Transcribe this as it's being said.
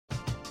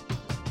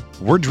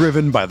We're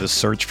driven by the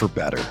search for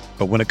better.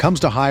 But when it comes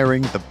to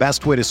hiring, the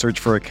best way to search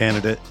for a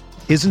candidate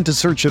isn't to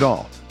search at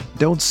all.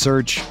 Don't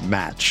search,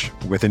 match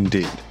with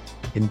Indeed.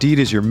 Indeed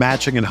is your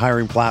matching and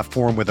hiring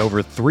platform with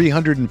over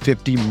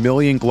 350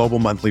 million global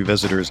monthly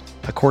visitors,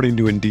 according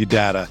to Indeed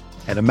data,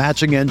 and a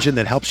matching engine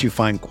that helps you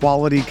find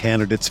quality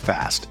candidates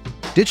fast.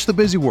 Ditch the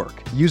busy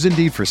work. Use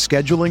Indeed for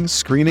scheduling,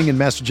 screening, and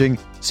messaging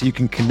so you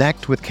can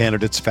connect with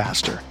candidates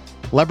faster.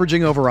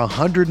 Leveraging over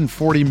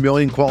 140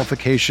 million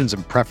qualifications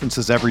and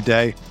preferences every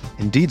day,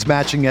 Indeed's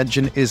matching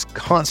engine is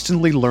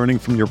constantly learning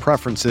from your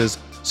preferences,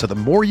 so the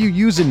more you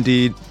use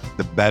Indeed,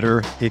 the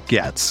better it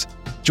gets.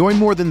 Join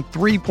more than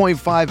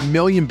 3.5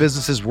 million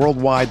businesses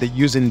worldwide that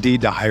use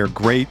Indeed to hire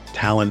great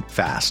talent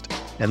fast.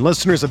 And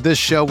listeners of this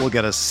show will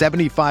get a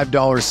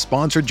 $75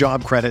 sponsored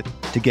job credit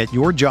to get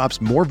your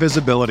jobs more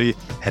visibility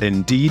at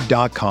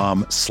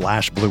Indeed.com/Blue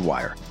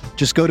Wire.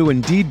 Just go to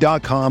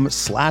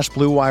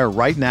Indeed.com/Blue Wire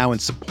right now and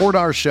support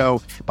our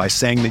show by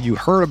saying that you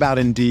heard about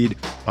Indeed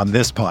on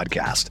this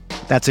podcast.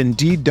 That's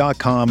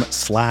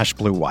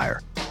Indeed.com/Blue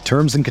Wire.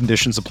 Terms and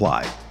conditions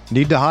apply.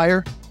 Need to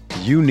hire?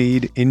 You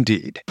need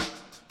Indeed.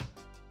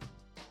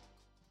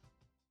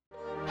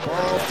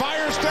 Burrow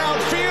fires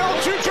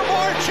downfield to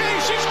Jamar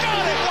Chase. He's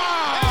got it.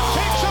 Wow. And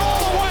takes it all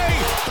the way.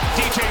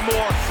 DJ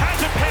Moore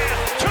has a pass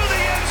to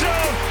the end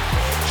zone.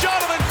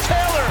 Jonathan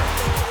Taylor.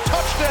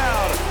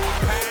 Touchdown.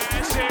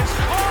 Pass is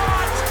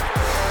caught.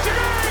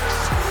 Diggs.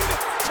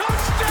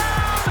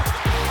 Touchdown.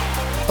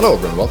 Hello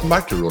everyone, welcome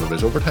back to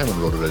RotoViz Overtime on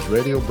RotoViz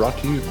Radio, brought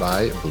to you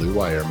by Blue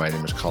Wire. My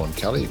name is Colin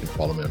Kelly. You can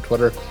follow me on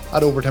Twitter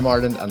at Overtime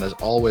Ireland, and as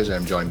always,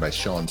 I'm joined by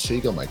Sean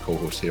Siegel, my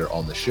co-host here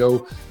on the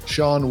show.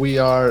 Sean, we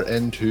are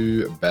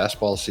into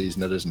baseball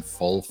season. It is in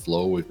full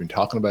flow. We've been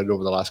talking about it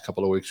over the last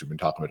couple of weeks. We've been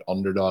talking about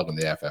Underdog and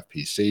the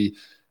FFPC.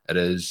 It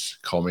is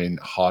coming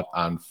hot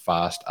and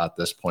fast at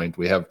this point.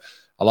 We have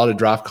a lot of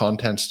draft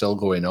content still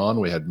going on.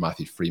 We had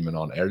Matthew Freeman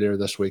on earlier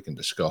this week and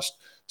discussed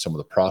some of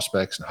the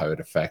prospects and how it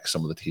affects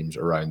some of the teams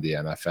around the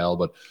NFL.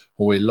 But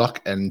when we look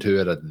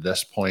into it at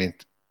this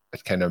point,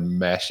 it kind of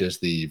meshes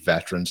the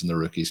veterans and the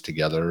rookies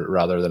together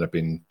rather than it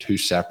being two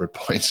separate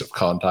points of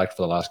contact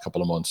for the last couple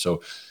of months.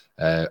 So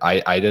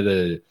I did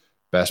a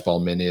Baseball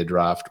Mania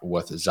draft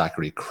with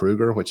Zachary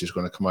Kruger, which is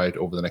going to come out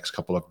over the next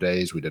couple of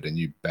days. We did a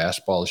new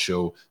baseball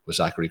show with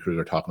Zachary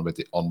Kruger talking about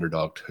the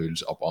Underdog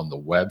tools up on the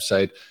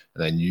website.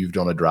 And then you've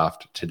done a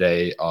draft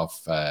today of,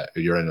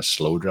 you're in a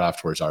slow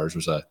draft, whereas ours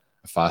was a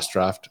fast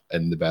draft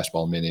in the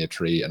Baseball Mania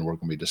tree, and we're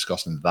going to be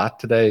discussing that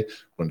today.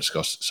 We're going to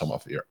discuss some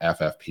of your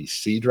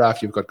FFPC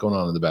draft you've got going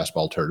on in the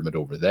baseball tournament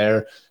over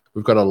there.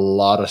 We've got a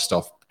lot of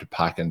stuff to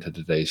pack into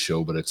today's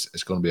show, but it's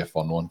going to be a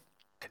fun one.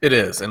 It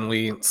is, and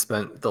we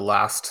spent the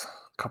last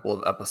couple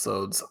of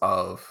episodes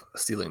of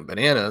Stealing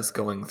Bananas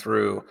going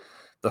through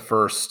the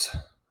first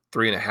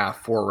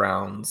 3.5-4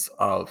 rounds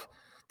of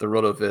the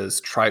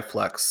RotoViz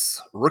Triflex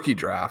rookie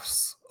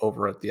drafts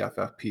over at the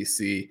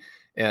FFPC,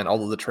 and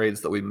all of the trades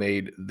that we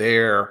made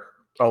there,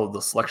 all of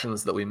the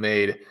selections that we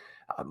made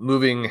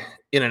moving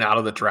in and out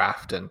of the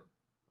draft. And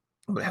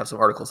I'm going to have some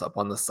articles up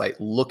on the site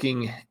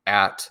looking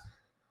at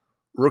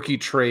rookie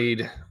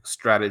trade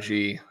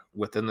strategy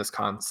within this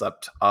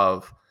concept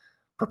of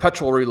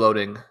perpetual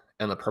reloading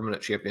and the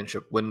permanent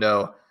championship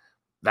window.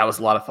 That was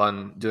a lot of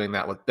fun doing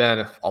that with Ben.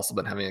 I've also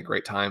been having a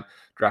great time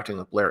drafting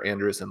with Blair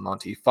Andrews and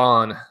Monty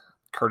Fawn.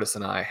 Curtis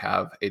and I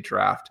have a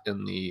draft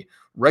in the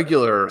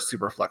regular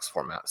Superflex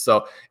format.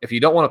 So if you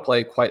don't want to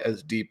play quite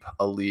as deep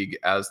a league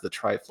as the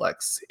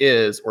Triflex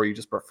is, or you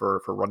just prefer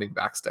for running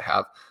backs to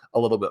have a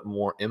little bit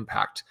more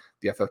impact,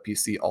 the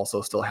FFPC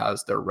also still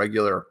has their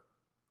regular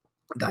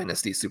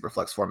Dynasty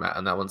Superflex format,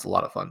 and that one's a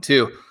lot of fun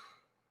too.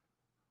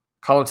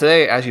 Colin,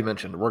 today, as you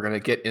mentioned, we're going to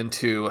get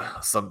into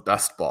some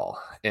best ball,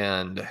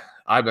 and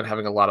I've been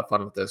having a lot of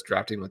fun with this,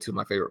 drafting with two of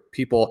my favorite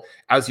people.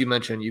 As you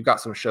mentioned, you've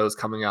got some shows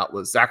coming out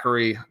with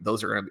Zachary.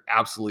 Those are going to be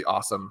absolutely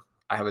awesome.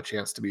 I have a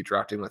chance to be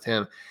drafting with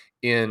him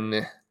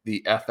in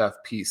the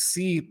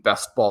FFPC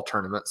best ball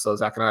tournament. So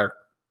Zach and I are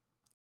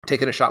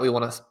taking a shot. We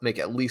want to make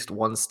at least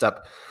one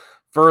step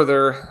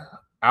further.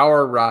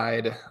 Our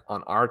ride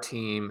on our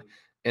team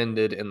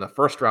ended in the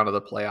first round of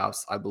the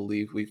playoffs. I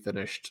believe we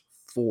finished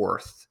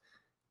 4th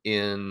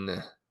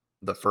in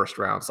the first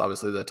round. So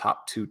obviously the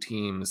top 2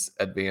 teams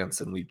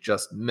advance, and we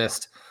just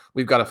missed.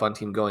 We've got a fun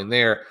team going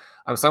there.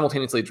 I'm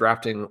simultaneously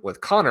drafting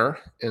with Connor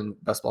in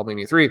Best Ball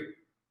Mania 3.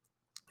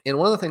 And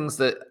one of the things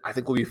that I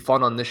think will be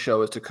fun on this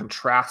show is to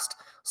contrast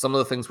some of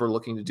the things we're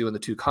looking to do in the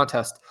 2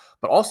 contests,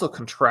 but also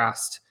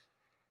contrast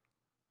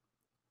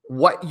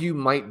what you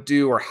might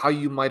do or how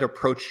you might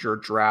approach your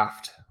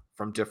draft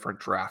from different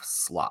draft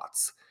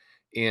slots.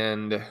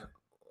 And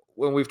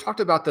when we've talked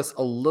about this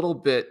a little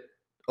bit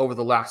over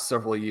the last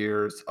several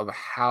years of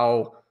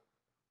how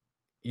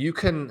you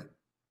can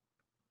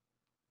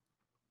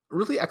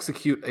really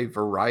execute a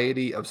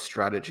variety of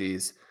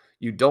strategies.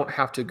 You don't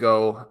have to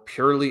go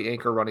purely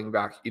anchor running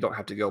back. You don't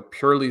have to go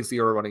purely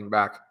zero running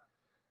back.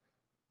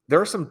 There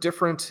are some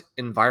different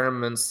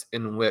environments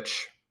in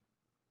which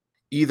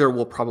either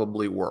will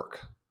probably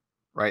work,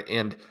 right?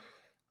 And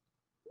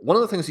one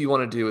of the things you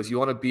want to do is you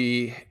want to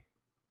be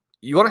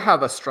you want to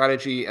have a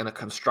strategy and a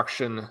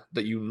construction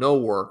that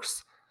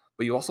works,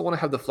 but you also want to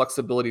have the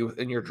flexibility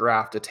within your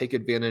draft to take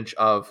advantage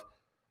of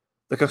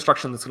the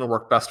construction that's going to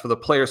work best for the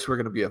players who are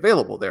going to be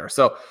available there.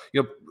 So,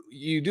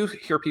 you do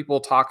hear people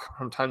talk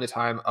from time to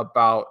time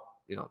about,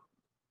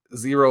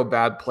 zero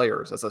bad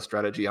players as a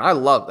strategy. And I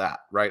love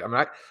that, right? I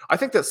mean, I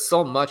think that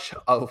so much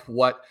of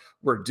what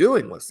we're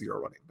doing with zero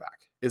running back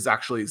is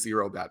actually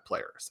zero bad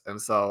players.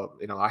 And so,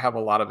 I have a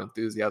lot of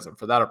enthusiasm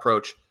for that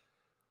approach.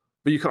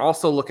 But you can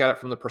also look at it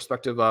from the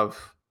perspective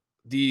of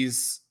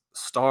these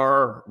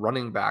star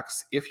running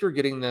backs, if you're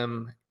getting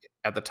them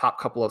at the top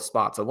couple of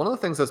spots. And one of the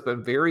things that's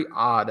been very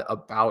odd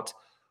about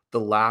the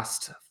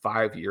last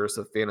 5 years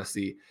of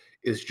fantasy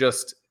is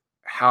just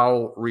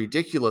how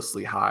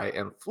ridiculously high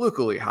and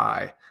flukily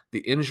high the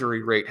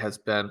injury rate has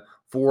been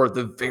for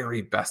the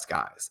very best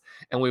guys.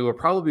 And we will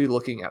probably be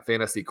looking at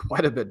fantasy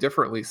quite a bit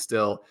differently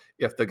still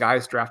if the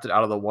guys drafted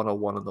out of the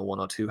 101 and the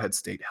 102 had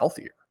stayed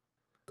healthier.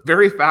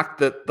 Very fact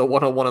that the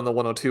 101 and the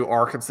 102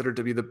 are considered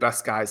to be the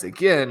best guys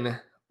again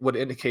would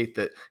indicate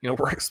that,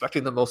 we're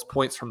expecting the most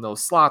points from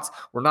those slots.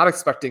 We're not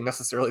expecting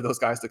necessarily those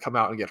guys to come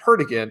out and get hurt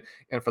again,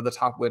 and for the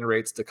top win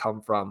rates to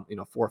come from,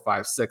 4,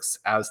 5, 6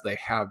 as they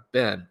have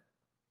been.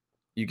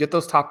 You get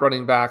those top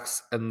running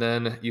backs, and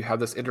then you have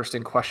this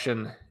interesting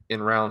question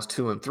in rounds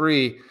 2 and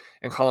 3.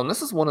 And Colin,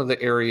 this is one of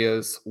the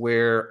areas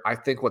where I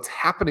think what's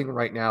happening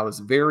right now is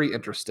very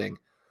interesting,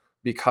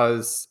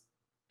 because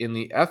in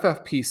the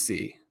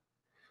FFPC,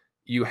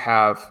 you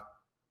have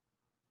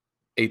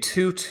a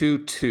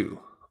 2-2-2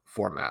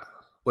 format,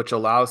 which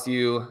allows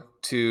you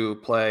to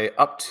play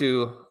up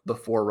to the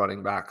 4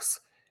 running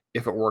backs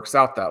if it works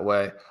out that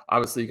way.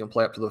 Obviously, you can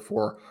play up to the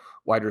 4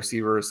 wide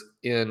receivers.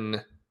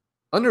 In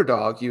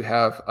Underdog, you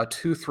have a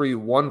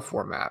 2-3-1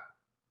 format,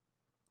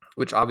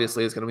 which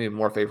obviously is going to be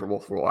more favorable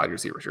for wide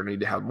receivers. You're going to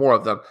need to have more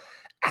of them.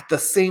 At the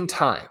same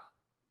time,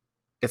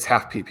 it's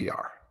half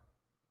PPR,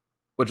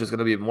 which is going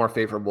to be more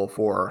favorable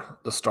for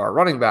the star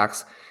running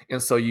backs.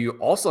 And so you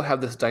also have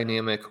this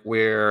dynamic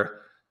where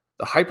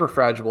the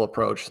hyper-fragile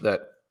approach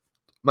that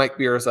Mike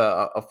Beer is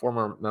a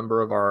former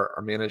member of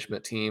our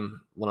management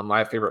team, one of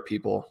my favorite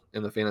people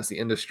in the fantasy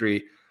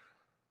industry,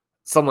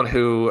 someone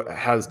who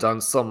has done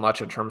so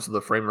much in terms of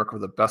the framework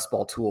of the best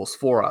ball tools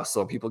for us.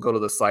 So when people go to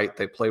the site,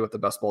 they play with the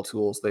best ball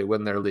tools, they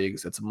win their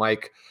leagues. It's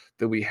Mike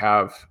that we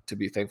have to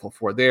be thankful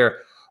for there.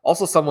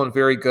 Also someone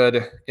very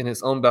good in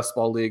his own best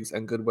ball leagues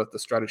and good with the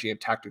strategy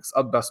and tactics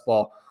of best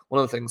ball. One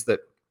of the things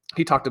that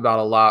he talked about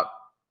a lot,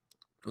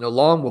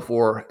 long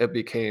before it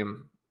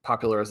became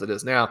popular as it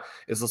is now,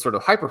 is the sort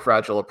of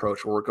hyper-fragile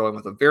approach where we're going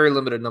with a very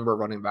limited number of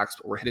running backs,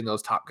 but we're hitting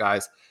those top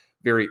guys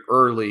very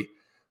early.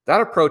 That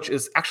approach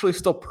is actually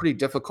still pretty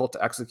difficult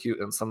to execute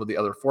in some of the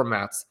other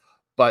formats,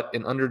 but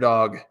in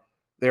Underdog,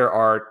 there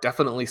are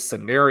definitely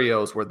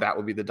scenarios where that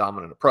would be the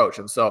dominant approach.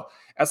 And so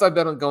as I've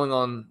been going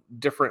on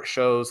different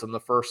shows in the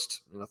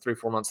first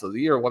 3-4 months of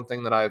the year, one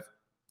thing that I've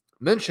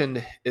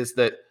mentioned is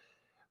that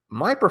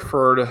my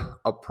preferred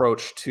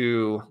approach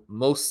to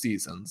most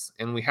seasons,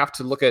 and we have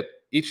to look at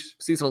each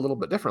season a little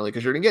bit differently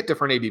because you're going to get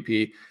different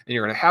ADP and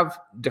you're going to have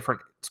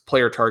different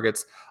player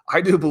targets.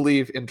 I do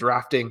believe in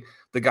drafting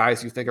the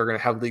guys you think are going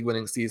to have league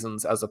winning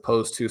seasons as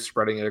opposed to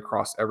spreading it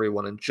across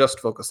everyone and just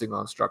focusing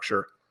on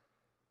structure.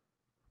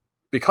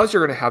 Because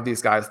you're going to have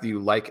these guys that you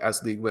like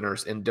as league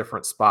winners in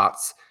different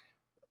spots,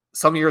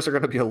 some years are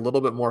going to be a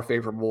little bit more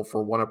favorable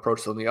for one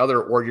approach than the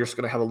other, or you're just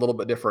going to have a little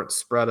bit different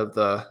spread of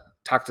the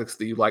tactics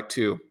that you like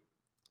to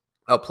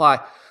apply.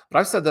 But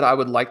I've said that I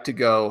would like to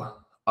go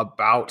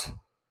about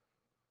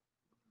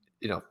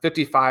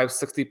 55,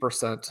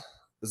 60%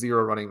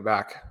 zero running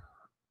back,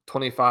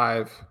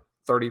 25,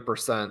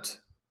 30%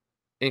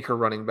 anchor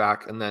running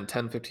back, and then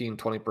 10, 15,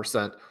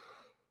 20%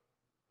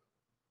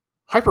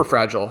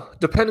 hyper-fragile,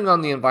 depending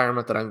on the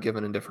environment that I'm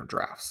given in different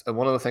drafts. And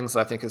one of the things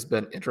that I think has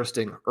been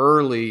interesting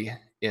early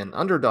in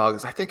Underdog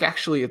is I think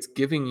actually it's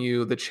giving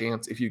you the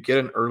chance, if you get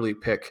an early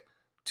pick,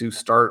 to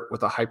start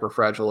with a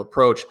hyper-fragile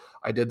approach.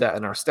 I did that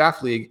in our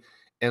staff league,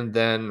 and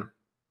then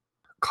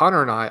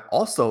Connor and I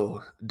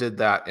also did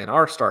that in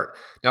our start.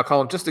 Now,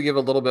 Colin, just to give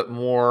a little bit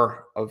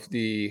more of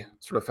the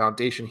sort of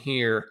foundation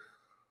here,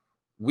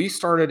 we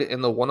started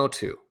in the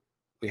 102.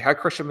 We had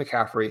Christian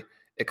McCaffrey.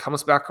 It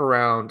comes back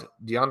around.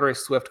 DeAndre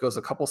Swift goes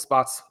a couple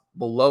spots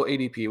below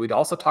ADP. We'd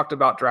also talked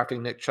about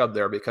drafting Nick Chubb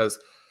there because,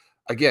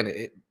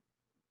 again,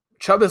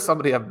 Chubb is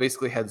somebody I've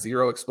basically had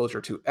zero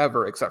exposure to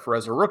ever, except for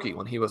as a rookie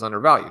when he was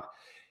undervalued.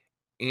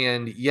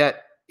 And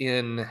yet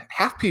in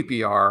half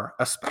PPR,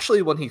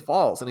 especially when he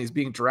falls and he's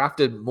being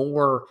drafted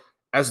more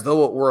as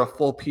though it were a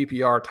full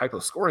PPR type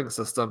of scoring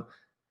system,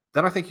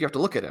 then I think you have to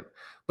look at him.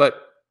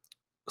 But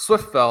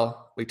Swift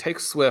fell. We take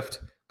Swift,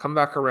 come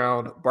back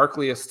around.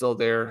 Barkley is still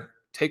there.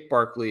 Take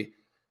Barkley.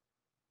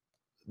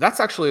 That's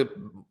actually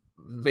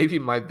maybe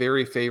my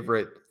very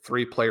favorite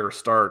 3-player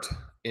start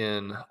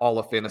in all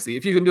of fantasy.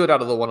 If you can do it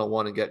out of the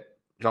 101 and get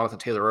Jonathan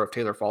Taylor, or if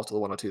Taylor falls to the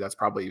 102, that's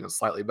probably even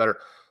slightly better.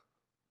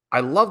 I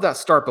love that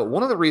start, but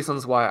one of the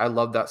reasons why I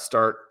love that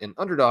start in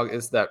Underdog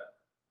is that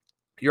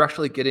you're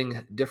actually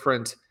getting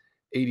different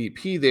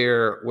ADP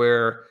there,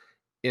 where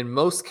in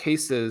most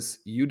cases,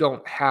 you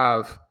don't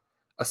have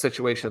a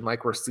situation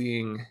like we're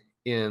seeing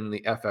in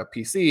the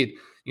FFPC.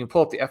 You can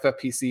pull up the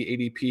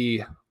FFPC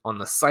ADP on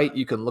the site.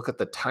 You can look at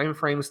the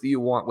timeframes that you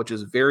want, which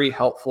is very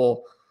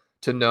helpful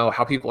to know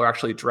how people are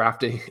actually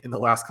drafting in the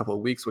last couple of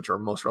weeks, which are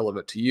most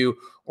relevant to you,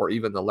 or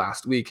even the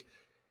last week.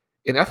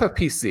 In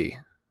FFPC,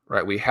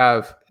 right, we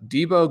have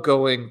Debo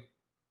going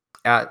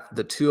at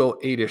the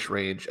 208-ish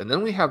range, and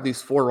then we have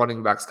these 4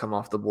 running backs come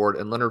off the board,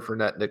 and Leonard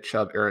Fournette, Nick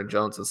Chubb, Aaron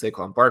Jones, and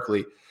Saquon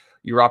Barkley.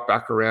 You rock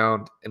back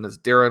around, and it's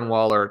Darren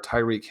Waller,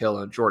 Tyreek Hill,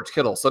 and George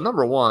Kittle. So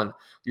number one,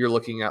 you're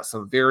looking at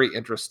some very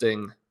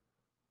interesting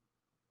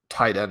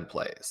tight end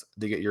plays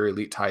to get your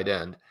elite tight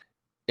end.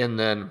 And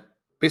then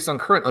based on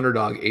current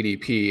underdog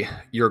ADP,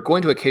 you're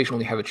going to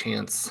occasionally have a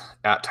chance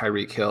at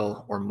Tyreek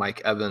Hill or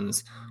Mike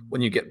Evans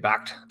when you get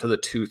back to the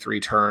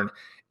 2-3 turn.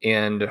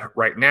 And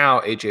right now,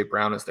 AJ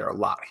Brown is there a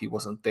lot. He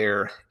wasn't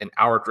there in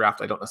our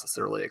draft. I don't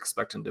necessarily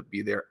expect him to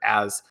be there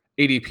as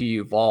ADP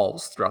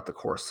evolves throughout the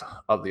course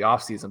of the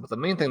offseason. But the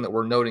main thing that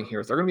we're noting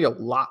here is there are going to be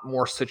a lot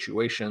more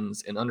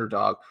situations in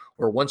underdog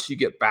where once you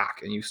get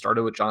back and you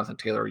started with Jonathan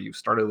Taylor, you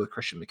started with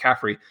Christian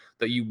McCaffrey,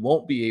 that you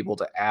won't be able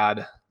to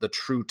add the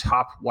true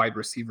top wide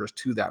receivers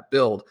to that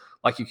build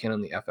like you can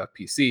in the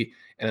FFPC.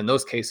 And in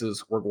those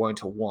cases, we're going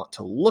to want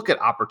to look at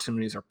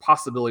opportunities or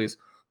possibilities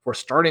for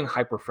starting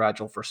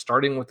hyperfragile, for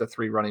starting with the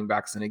 3 running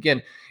backs. And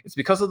again, it's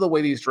because of the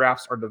way these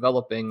drafts are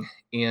developing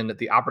and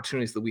the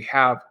opportunities that we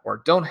have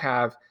or don't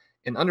have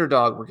in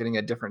underdog, we're getting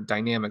a different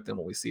dynamic than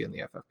what we see in the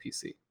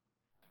FFPC.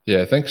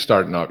 Yeah, I think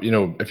starting off,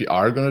 if you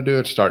are going to do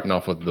it, starting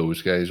off with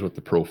those guys with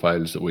the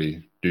profiles that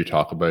we do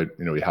talk about,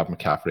 you have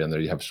McCaffrey in there,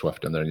 you have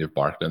Swift in there, and you have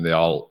Barkley, and they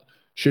all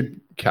should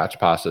catch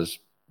passes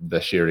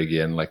this year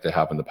again like they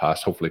have in the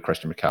past. Hopefully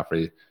Christian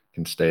McCaffrey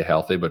can stay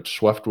healthy, but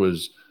Swift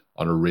was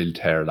on a real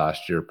tear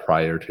last year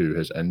prior to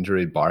his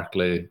injury.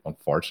 Barkley,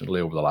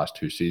 unfortunately, over the last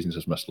 2 seasons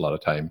has missed a lot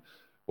of time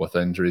with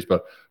injuries.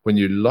 But when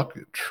you look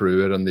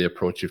through it and the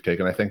approach you've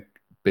taken, I think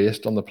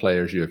based on the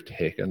players you have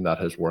taken, that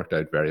has worked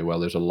out very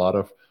well. There's a lot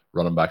of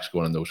running backs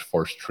going in those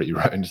first 3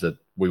 rounds that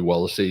we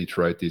will see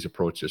throughout these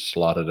approaches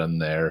slotted in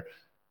there.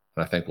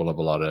 And I think we'll have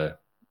a lot of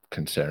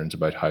concerns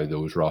about how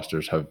those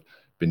rosters have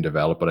been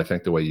developed. But I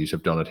think the way you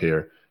have done it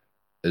here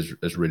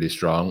is really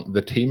strong.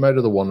 The team out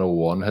of the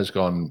 101 has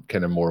gone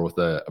kind of more with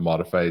a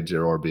modified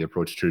 0 RB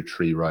approach through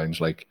 3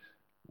 rounds like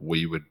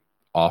we would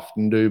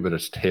often do, but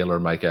it's Taylor,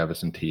 Mike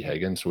Evans, and T.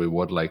 Higgins. So we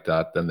would like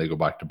that. Then they go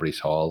back to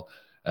Breece Hall.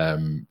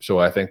 So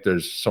I think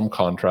there's some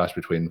contrast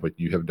between what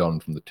you have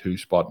done from the 2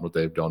 spot and what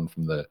they've done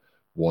from the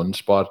 1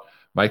 spot.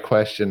 My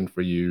question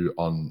for you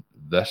on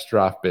this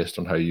draft, based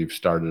on how you've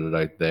started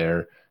it out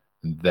there,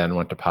 and then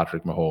went to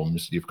Patrick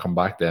Mahomes, you've come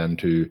back then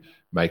to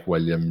Mike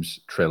Williams,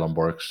 Treylon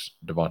Burks,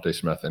 Devontae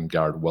Smith, and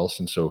Garrett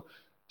Wilson. So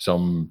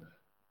some,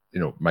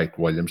 Mike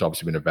Williams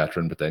obviously been a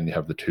veteran, but then you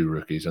have the 2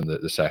 rookies and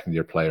the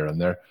second-year player in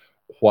there.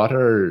 What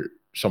are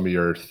some of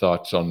your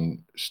thoughts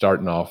on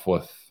starting off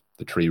with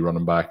the 3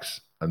 running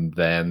backs and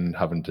then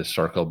having to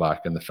circle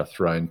back in the 5th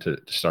round to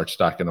start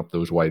stacking up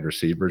those wide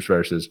receivers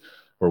versus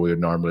where we would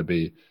normally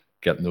be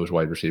getting those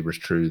wide receivers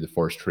through the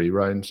first 3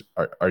 rounds?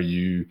 Are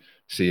you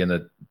seeing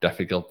it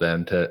difficult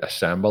then to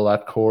assemble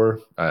that core?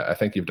 I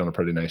think you've done a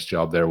pretty nice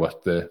job there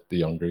with the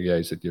younger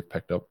guys that you've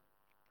picked up.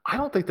 I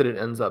don't think that it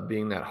ends up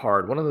being that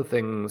hard. One of the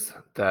things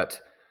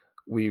that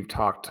we've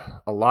talked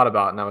a lot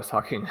about, and I was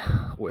talking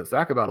with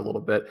Zach about a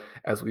little bit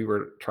as we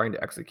were trying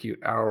to execute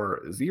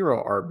our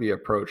 0 RB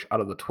approach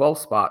out of the 12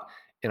 spot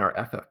in our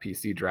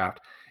FFPC draft,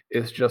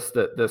 is just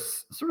that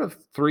this sort of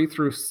 3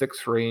 through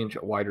 6 range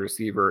wide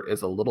receiver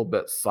is a little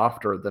bit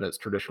softer than it's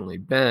traditionally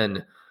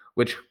been,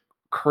 which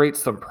creates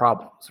some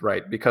problems,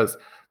 right? Because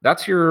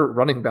that's your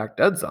running back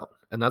dead zone.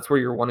 And that's where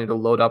you're wanting to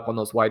load up on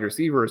those wide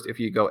receivers if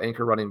you go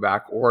anchor running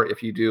back, or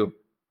if you do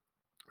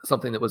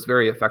something that was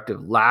very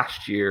effective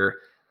last year,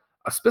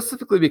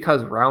 specifically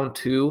because round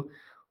 2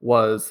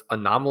 was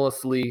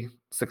anomalously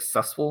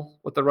successful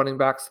with the running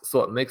backs.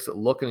 So it makes it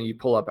look, and you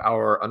pull up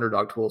our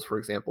underdog tools, for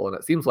example, and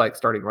it seems like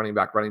starting running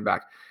back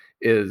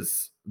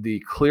is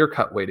the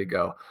clear-cut way to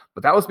go.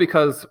 But that was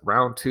because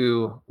round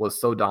 2 was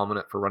so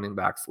dominant for running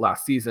backs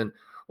last season.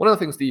 One of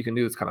the things that you can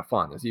do that's kind of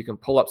fun is you can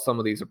pull up some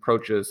of these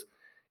approaches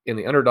in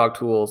the underdog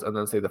tools and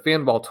then say the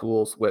Fanball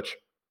tools, which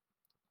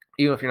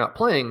even if you're not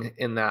playing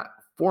in that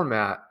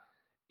format,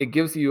 it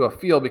gives you a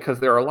feel because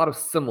there are a lot of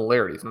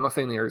similarities. I'm not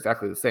saying they're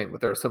exactly the same, but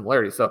there are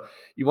similarities. So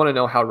you want to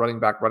know how running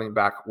back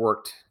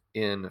worked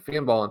in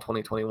Fanball in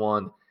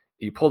 2021.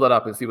 You pull that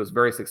up and see it was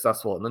very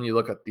successful. And then you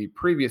look at the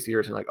previous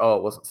years and like, oh,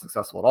 it wasn't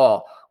successful at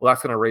all. Well,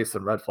 that's going to raise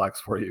some red flags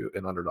for you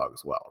in underdog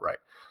as well, right?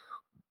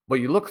 But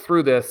you look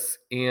through this,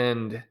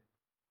 and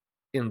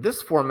in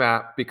this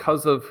format,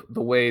 because of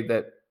the way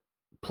that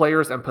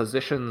players and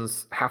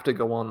positions have to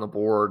go on the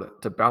board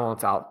to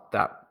balance out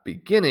that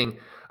beginning,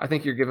 I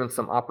think you're given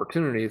some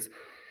opportunities.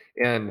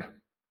 And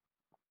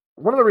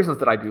one of the reasons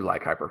that I do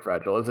like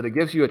Hyperfragile is that it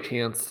gives you a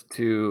chance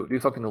to do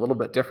something a little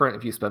bit different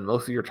if you spend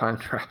most of your time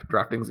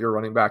drafting zero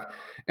running back,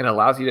 and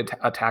allows you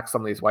to attack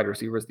some of these wide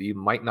receivers that you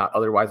might not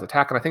otherwise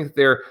attack. And I think that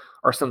there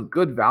are some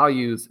good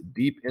values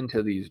deep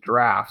into these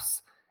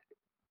drafts.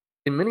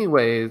 In many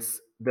ways,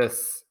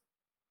 this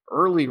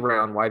early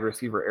round wide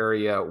receiver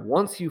area,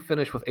 once you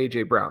finish with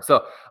AJ Brown.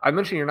 So I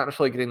mentioned you're not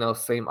necessarily getting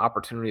those same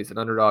opportunities in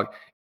underdog.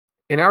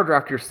 In our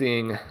draft, you're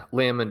seeing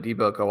Lamb and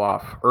Debo go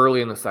off early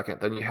in the second.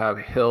 Then you have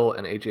Hill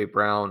and AJ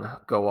Brown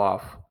go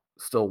off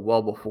still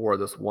well before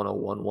this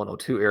 101,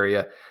 102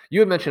 area.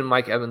 You had mentioned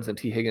Mike Evans and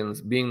T. Higgins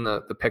being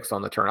the picks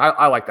on the turn.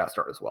 I like that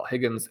start as well.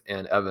 Higgins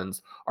and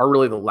Evans are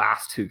really the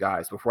last two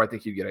guys before I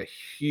think you get a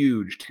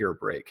huge tier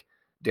break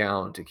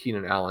down to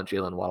Keenan Allen,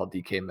 Jalen Waddle,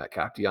 DK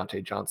Metcalf,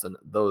 Deontay Johnson,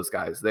 those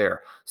guys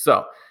there.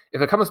 So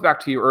if it comes back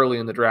to you early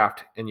in the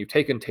draft and you've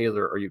taken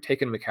Taylor or you've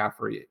taken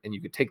McCaffrey and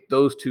you could take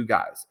those two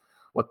guys,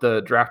 what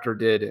the drafter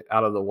did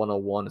out of the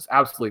 101 is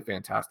absolutely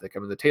fantastic. I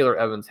mean, the Taylor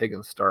Evans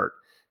Higgins start,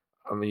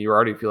 I mean, you're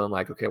already feeling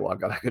like, okay, well, I've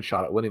got a good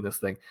shot at winning this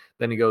thing.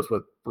 Then he goes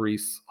with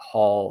Breece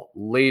Hall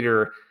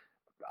later.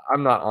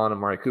 I'm not on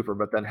Amari Cooper,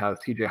 but then has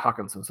TJ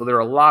Hawkinson. So there are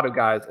a lot of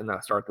guys in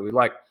that start that we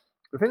like.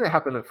 The thing that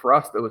happened for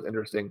us that was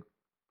interesting,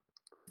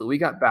 that we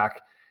got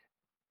back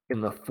in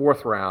the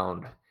fourth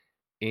round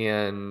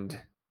and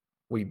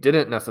we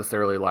didn't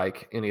necessarily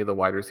like any of the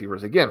wide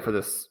receivers, again, for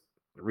this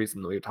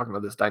reason that we were talking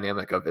about, this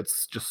dynamic of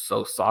it's just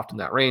so soft in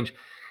that range.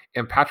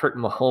 And Patrick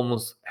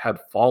Mahomes had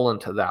fallen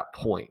to that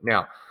point.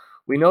 Now,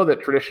 we know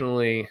that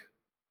traditionally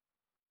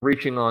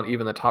reaching on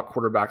even the top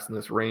quarterbacks in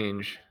this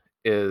range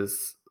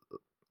is,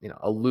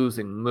 a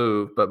losing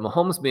move, but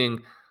Mahomes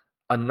being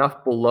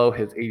enough below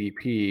his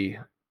ADP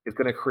is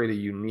going to create a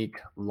unique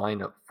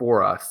lineup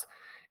for us.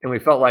 And we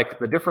felt like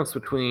the difference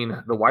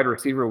between the wide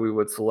receiver we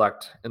would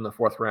select in the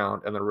fourth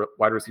round and the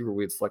wide receiver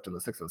we'd select in the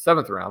sixth and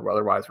seventh round, where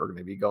otherwise we're going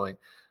to be going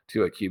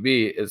to a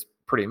QB, is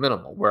pretty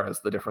minimal, whereas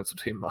the difference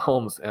between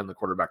Mahomes and the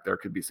quarterback there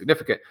could be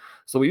significant.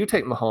 So we do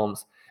take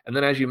Mahomes. And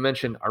then, as you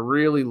mentioned, I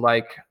really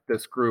like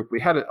this group.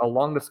 We had a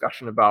long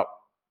discussion about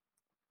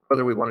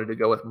whether we wanted to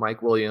go with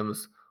Mike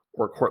Williams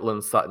or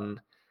Courtland Sutton.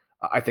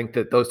 I think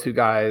that those two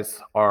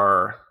guys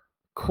are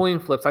coin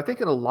flips. I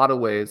think in a lot of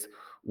ways,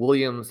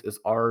 Williams is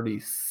already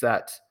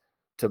set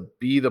to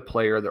be the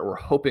player that we're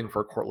hoping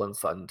for Courtland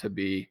Sutton to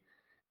be.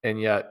 And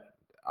yet,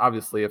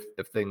 obviously,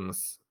 if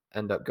things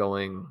end up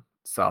going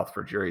south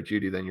for Jerry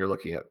Jeudy, then you're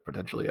looking at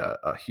potentially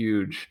a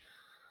huge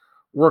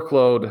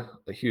workload,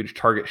 a huge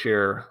target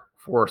share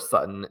for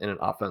Sutton in an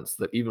offense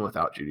that even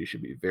without Jeudy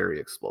should be very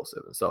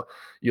explosive. And so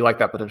you like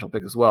that potential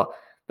pick as well.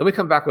 Then we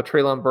come back with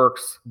Treylon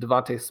Burks,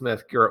 Devontae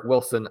Smith, Garrett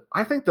Wilson.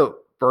 I think that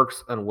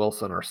Burks and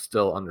Wilson are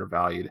still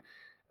undervalued.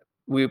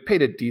 We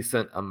paid a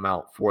decent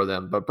amount for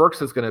them, but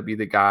Burks is going to be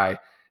the guy,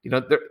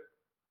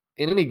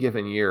 in any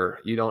given year,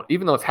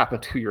 even though it's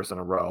happened 2 years in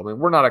a row, I mean,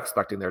 we're not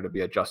expecting there to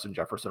be a Justin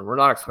Jefferson. We're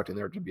not expecting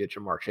there to be a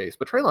Jamar Chase,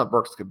 but Treylon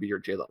Burks could be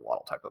your Jalen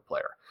Waddle type of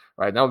player,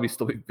 right? That would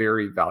still be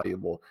very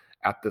valuable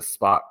at this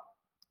spot.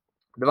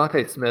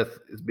 Devontae Smith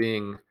is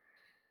being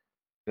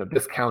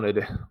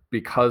discounted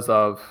because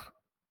of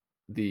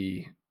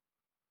the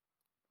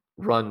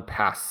run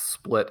pass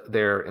split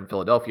there in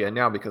Philadelphia, and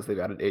now because they've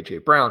added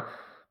AJ Brown.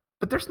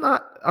 But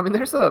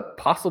there's a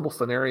possible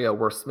scenario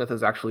where Smith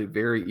is actually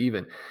very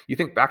even. You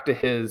think back to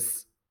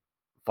his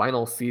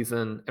final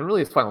season, and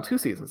really his final 2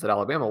 seasons at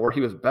Alabama, where he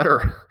was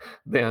better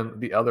than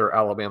the other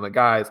Alabama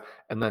guys,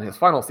 and then his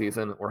final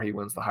season where he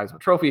wins the Heisman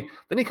Trophy.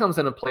 Then he comes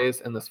in and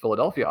plays in this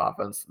Philadelphia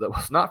offense that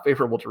was not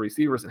favorable to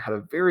receivers and had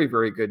a very,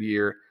 very good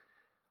year.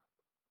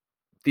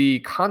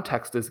 The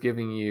context is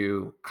giving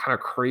you kind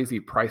of crazy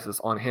prices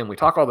on him. We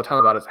talk all the time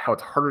about how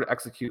it's harder to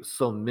execute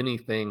so many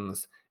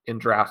things in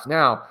drafts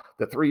now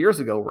that 3 years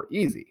ago were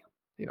easy.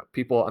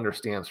 People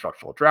understand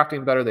structural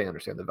drafting better. They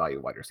understand the value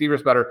of wide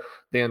receivers better.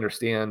 They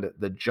understand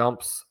the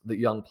jumps that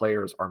young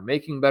players are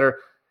making better.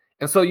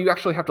 And so you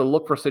actually have to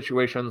look for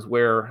situations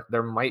where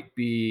there might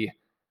be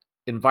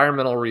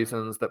environmental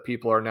reasons that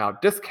people are now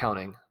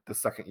discounting the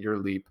second year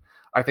leap.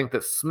 I think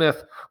that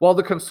Smith, while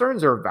the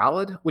concerns are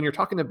valid, when you're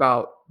talking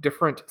about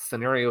different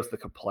scenarios that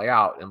could play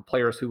out and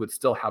players who would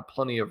still have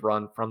plenty of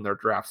run from their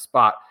draft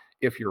spot,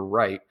 if you're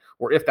right,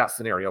 or if that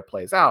scenario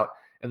plays out,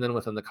 and then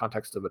within the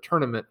context of a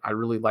tournament, I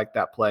really like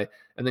that play.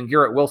 And then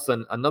Garrett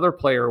Wilson, another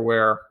player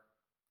where,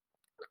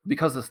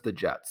 because it's the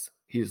Jets,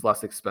 he's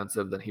less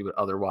expensive than he would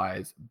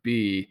otherwise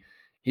be.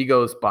 He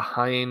goes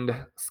behind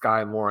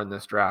Sky Moore in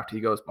this draft. He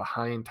goes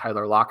behind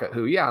Tyler Lockett,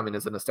 who,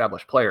 is an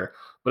established player,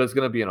 but is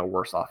going to be in a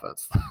worse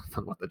offense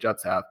than what the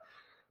Jets have.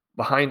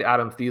 Behind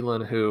Adam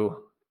Thielen, who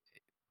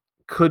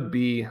could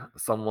be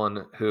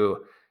someone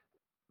who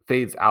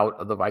fades out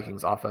of the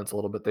Vikings offense a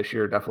little bit this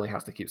year, definitely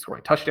has to keep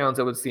scoring touchdowns,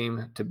 it would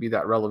seem, to be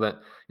that relevant.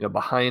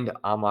 Behind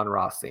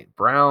Amon-Ra St.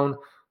 Brown,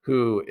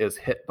 who is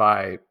hit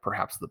by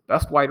perhaps the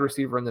best wide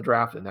receiver in the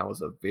draft, and that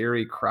was a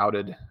very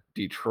crowded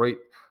Detroit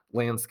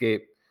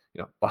landscape.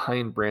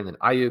 Behind Brandon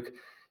Ayuk,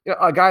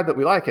 a guy that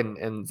we like,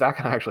 and Zach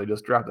and I actually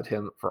just drafted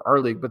him for our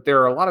league, but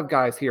there are a lot of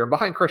guys here, and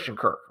behind Christian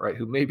Kirk, right,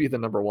 who may be the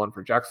number one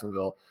for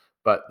Jacksonville,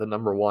 but the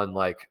number one,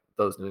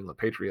 those New England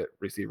Patriot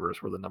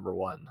receivers were the number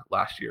one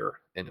last year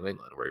in New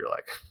England, where you're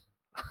like,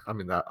 I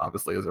mean, that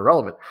obviously is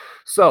irrelevant.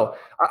 So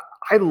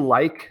I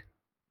like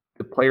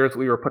the players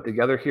we were put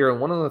together here.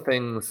 And one of the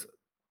things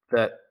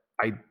that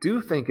I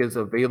do think is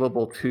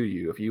available to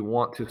you if you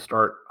want to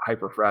start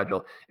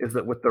Hyperfragile is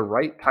that with the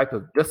right type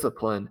of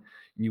discipline,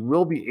 you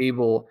will be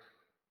able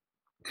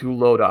to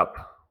load up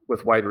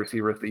with wide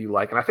receivers that you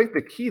like. And I think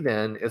the key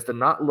then is to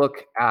not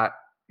look at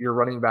your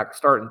running back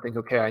start and think,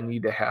 okay, I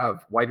need to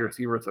have wide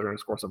receivers that are going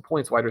to score some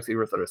points, wide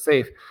receivers that are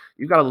safe.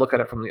 You've got to look at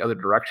it from the other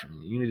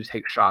direction. You need to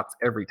take shots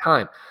every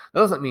time.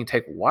 That doesn't mean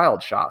take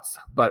wild shots,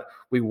 but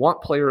we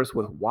want players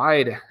with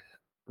wide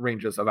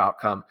ranges of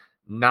outcome,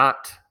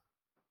 not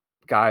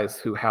guys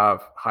who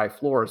have high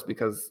floors,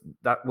 because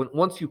that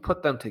once you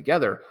put them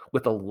together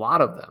with a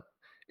lot of them,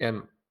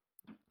 and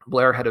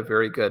Blair had a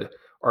very good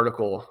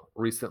article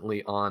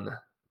recently on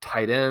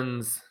tight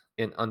ends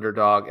in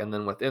Underdog, and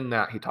then within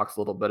that he talks a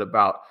little bit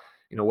about,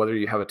 you know, whether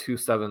you have a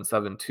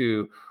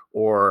 2-7-7-2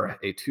 or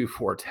a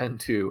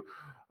 2-4-10-2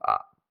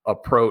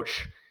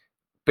 approach,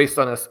 based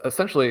on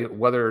essentially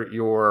whether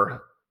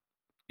you're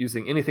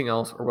using anything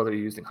else or whether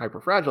you're using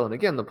Hyperfragile. And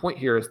again, the point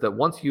here is that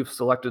once you've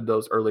selected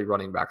those early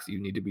running backs,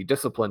 you need to be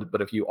disciplined.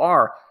 But if you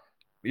are,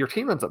 your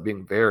team ends up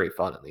being very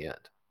fun in the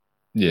end.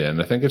 Yeah,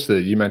 and I think it's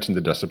you mentioned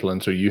the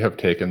discipline. So you have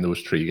taken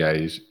those 3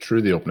 guys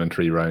through the opening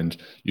 3 rounds.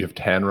 You have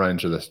 10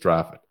 rounds of this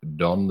draft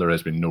done. There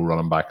has been no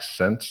running backs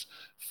since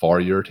for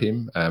your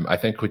team. I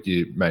think what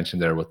you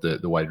mentioned there with the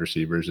wide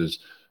receivers is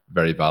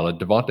very valid.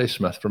 Devontae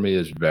Smith for me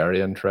is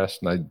very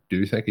interesting. I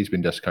do think he's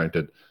been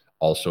discounted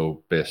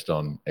also based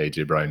on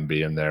A.J. Brown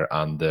being there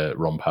and the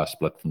run-pass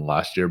split from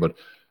last year. But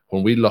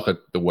when we look at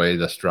the way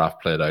this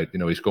draft played out, you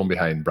know, he's going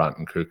behind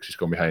Brandon Cooks, he's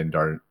going behind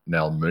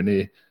Darnell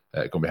Mooney,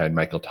 going behind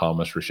Michael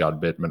Thomas, Rashad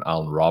Bateman,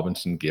 Allen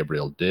Robinson,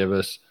 Gabriel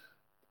Davis.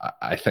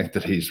 I think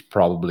that he's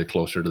probably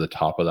closer to the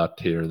top of that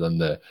tier than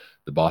the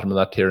bottom of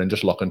that tier. And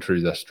just looking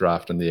through this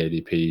draft and the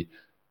ADP,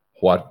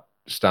 what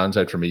stands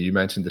out for me, you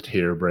mentioned the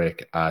tier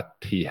break at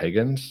T.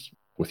 Higgins.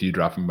 With you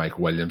drafting Mike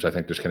Williams, I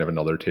think there's kind of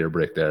another tier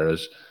break there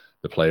as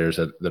the players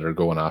that are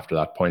going after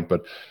that point.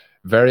 But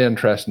very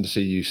interesting to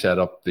see you set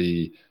up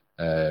the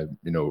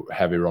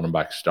heavy running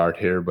back start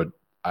here. But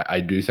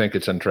I do think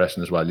it's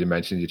interesting as well. You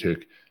mentioned you took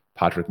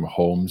Patrick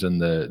Mahomes in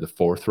the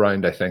 4th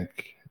round. I think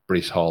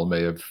Breece Hall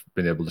may have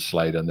been able to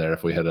slide in there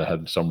if we had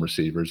had some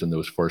receivers in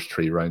those first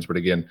 3 rounds. But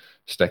again,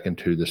 sticking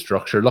to the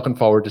structure. Looking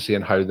forward to seeing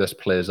how this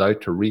plays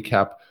out. To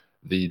recap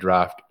the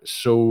draft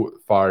so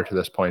far to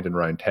this point in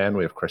round 10,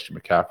 we have Christian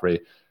McCaffrey,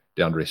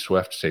 DeAndre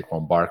Swift,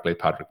 Saquon Barkley,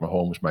 Patrick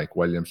Mahomes, Mike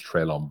Williams,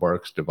 Treylon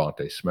Burks,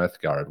 Devontae Smith,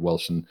 Garrett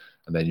Wilson,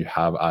 and then you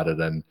have added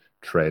in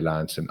Trey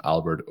Lance and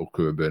Albert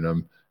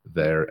Okwuegbunam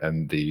there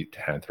in the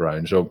 10th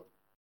round. So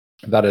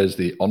that is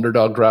the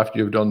Underdog draft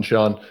you've done,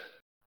 Sean.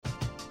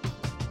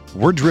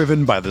 We're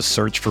driven by the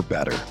search for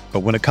better. But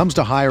when it comes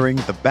to hiring,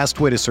 the best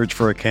way to search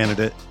for a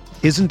candidate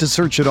isn't to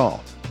search at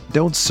all.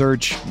 Don't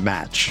search,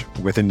 match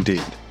with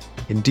Indeed.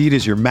 Indeed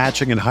is your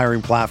matching and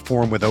hiring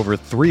platform with over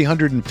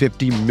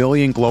 350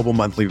 million global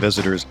monthly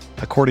visitors,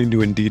 according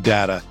to Indeed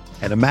data,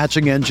 and a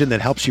matching engine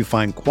that helps you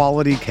find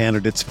quality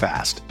candidates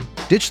fast.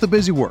 Ditch the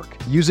busy work.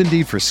 Use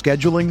Indeed for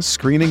scheduling,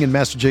 screening, and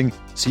messaging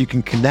so you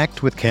can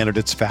connect with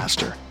candidates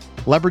faster.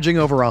 Leveraging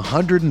over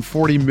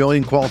 140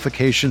 million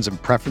qualifications and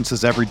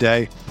preferences every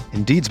day,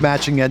 Indeed's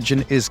matching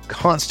engine is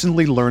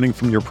constantly learning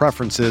from your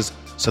preferences,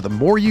 so the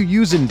more you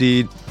use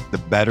Indeed, the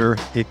better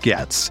it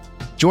gets.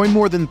 Join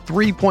more than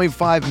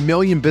 3.5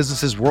 million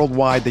businesses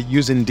worldwide that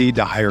use Indeed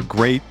to hire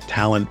great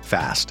talent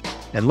fast.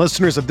 And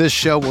listeners of this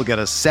show will get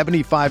a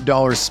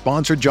 $75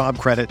 sponsored job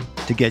credit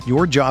to get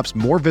your jobs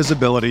more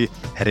visibility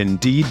at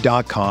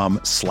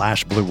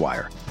Indeed.com/Blue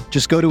Wire.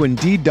 Just go to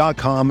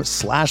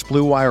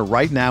Indeed.com/Blue Wire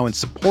right now and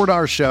support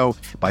our show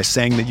by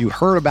saying that you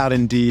heard about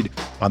Indeed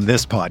on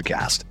this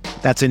podcast.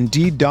 That's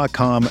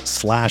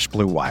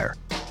Indeed.com/Blue Wire.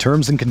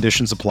 Terms and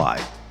conditions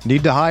apply.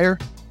 Need to hire?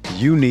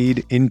 You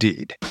need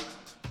Indeed.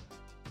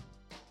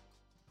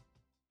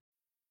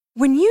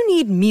 When you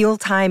need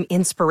mealtime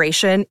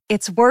inspiration,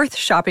 it's worth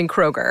shopping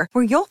Kroger,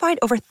 where you'll find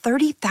over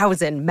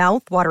 30,000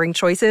 mouth-watering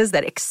choices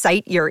that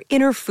excite your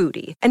inner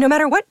foodie. And no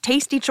matter what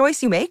tasty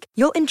choice you make,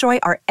 you'll enjoy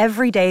our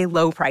everyday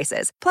low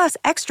prices, plus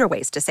extra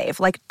ways to save,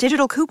 like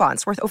digital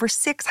coupons worth over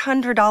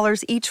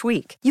 $600 each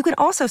week. You can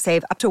also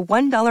save up to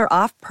 $1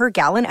 off per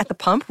gallon at the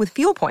pump with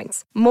fuel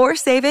points. More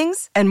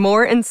savings and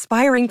more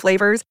inspiring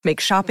flavors make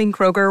shopping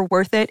Kroger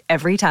worth it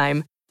every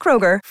time.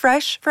 Kroger,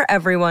 fresh for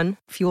everyone.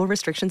 Fuel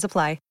restrictions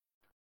apply.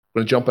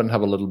 We'll jump in and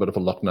have a little bit of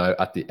a look now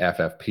at the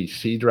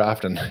FFPC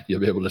draft, and you'll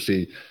be able to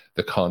see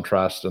the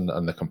contrast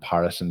and the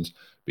comparisons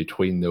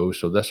between those.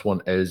 So this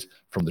one is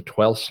from the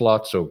 12th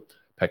slot, so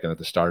picking at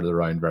the start of the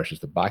round versus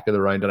the back of the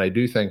round. And I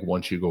do think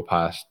once you go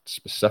past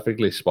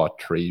specifically spot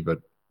 3, but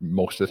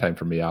most of the time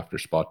for me after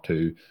spot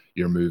 2,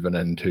 you're moving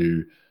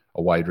into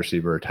a wide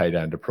receiver or tight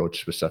end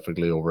approach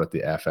specifically over at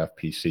the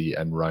FFPC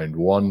in round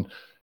 1.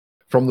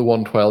 From the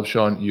 112,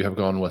 Sean, you have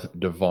gone with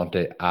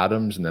Devontae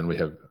Adams, and then we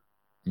have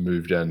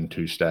moved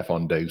into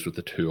Stephon Diggs with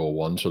the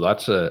 201. So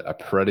that's a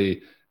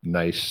pretty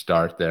Nice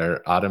start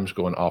there. Adams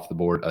going off the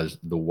board as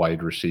the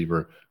wide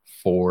receiver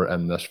 4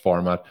 in this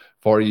format.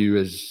 For you,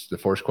 is the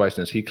first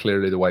question, is he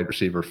clearly the wide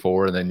receiver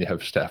 4? And then you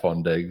have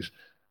Stephon Diggs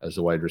as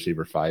the wide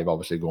receiver 5,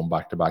 obviously going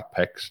back-to-back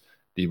picks.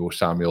 Deebo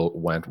Samuel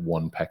went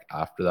 1 pick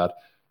after that.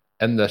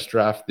 In this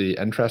draft, the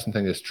interesting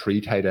thing is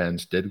 3 tight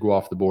ends did go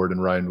off the board in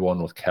round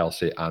 1 with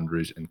Kelsey,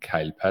 Andrews, and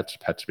Kyle Pitts.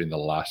 Pitts being the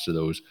last of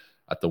those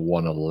at the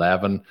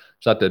 111.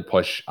 So that did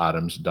push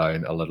Adams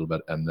down a little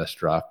bit in this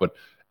draft. But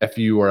if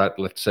you were at,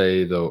 let's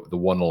say, the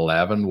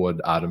 111,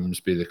 would Adams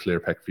be the clear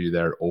pick for you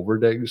there over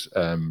Diggs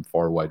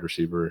for wide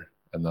receiver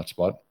in that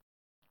spot?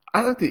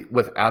 I think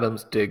with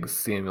Adams, Diggs,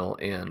 Samuel,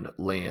 and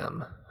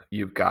Lamb,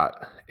 you've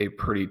got a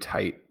pretty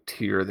tight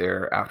tier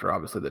there after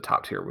obviously the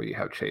top tier where you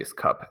have Chase,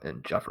 Kupp,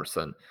 and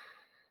Jefferson.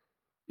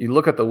 You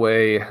look at the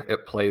way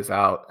it plays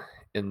out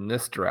in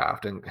this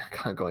draft, and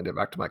kind of going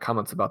back to my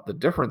comments about the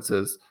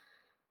differences,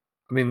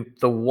 I mean,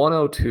 the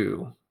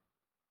 102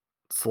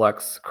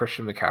 selects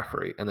Christian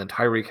McCaffrey, and then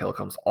Tyreek Hill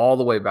comes all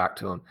the way back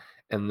to him.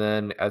 And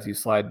then as you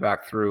slide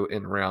back through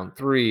in round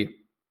 3,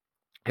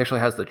 he actually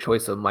has the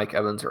choice of Mike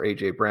Evans or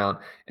A.J. Brown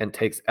and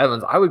takes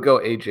Evans. I would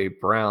go A.J.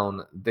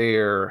 Brown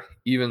there,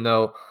 even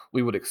though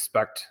we would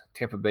expect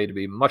Tampa Bay to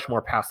be much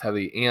more pass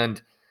heavy,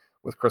 and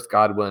with Chris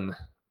Godwin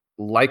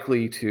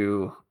likely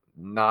to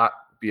not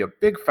be a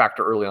big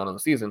factor early on in the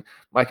season,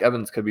 Mike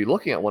Evans could be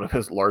looking at one of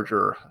his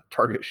larger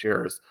target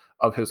shares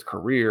of his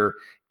career,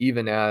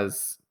 even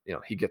as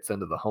he gets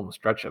into the home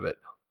stretch of it.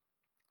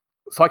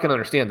 So I can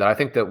understand that. I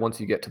think that once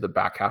you get to the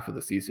back half of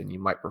the season, you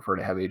might prefer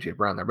to have A.J.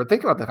 Brown there. But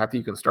think about the fact that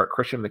you can start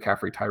Christian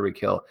McCaffrey, Tyreek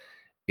Hill,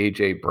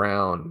 A.J.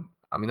 Brown.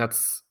 I mean,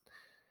 that's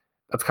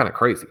kind of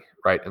crazy,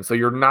 right? And so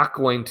you're not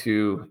going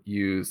to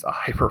use a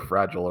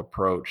hyper-fragile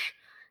approach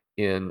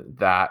in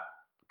that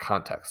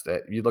context.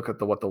 You look at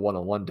what the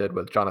 101 did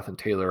with Jonathan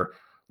Taylor,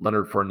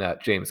 Leonard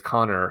Fournette, James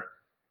Conner.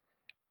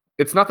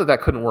 It's not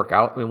that couldn't work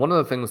out. I mean, one of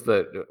the things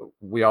that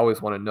we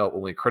always want to note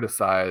when we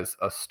criticize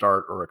a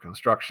start or a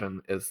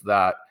construction is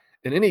that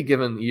in any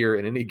given year,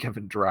 in any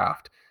given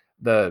draft,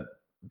 the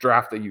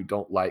draft that you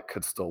don't like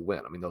could still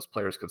win. I mean, those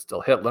players could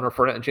still hit. Leonard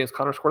Fournette and James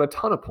Conner scored a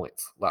ton of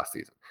points last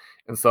season.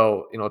 And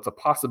so, it's a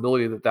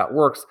possibility that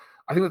works.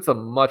 I think it's a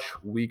much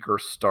weaker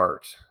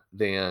start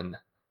than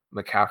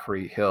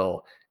McCaffrey,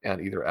 Hill, and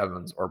either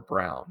Evans or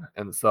Brown.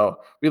 And so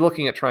we're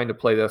looking at trying to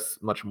play this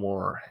much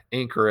more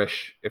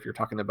anchorish if you're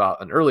talking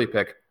about an early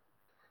pick.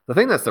 The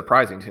thing that's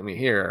surprising to me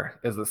here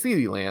is the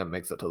CeeDee Lamb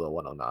makes it to the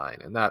 109,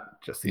 and that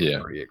just seems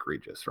pretty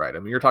egregious, right? I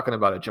mean, you're talking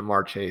about a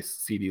Jamar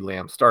Chase, CeeDee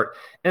Lamb start,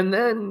 and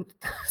then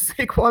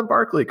Saquon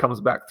Barkley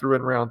comes back through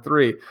in round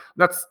 3.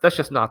 That's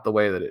just not the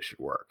way that it should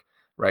work,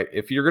 right?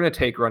 If you're going to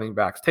take running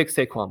backs, take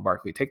Saquon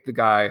Barkley, take the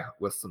guy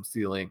with some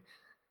ceiling.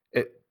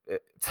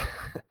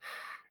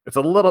 It's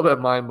a little bit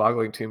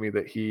mind-boggling to me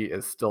that he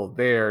is still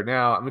there.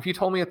 Now, I mean, if you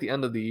told me at the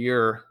end of the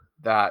year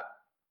that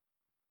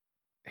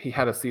he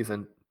had a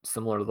season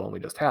similar to the one we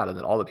just had and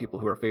that all the people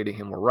who are fading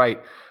him were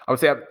right, I would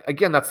say,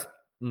 again, that's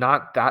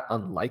not that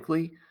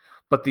unlikely.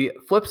 But the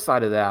flip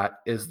side of that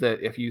is that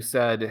if you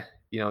said,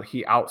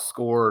 he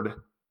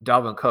outscored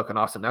Dalvin Cook and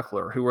Austin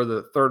Eckler, who were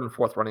the 3rd and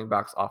 4th running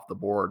backs off the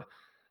board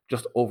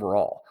just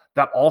overall,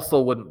 that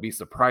also wouldn't be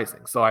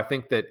surprising. So I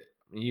think that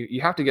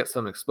you have to get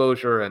some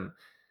exposure, and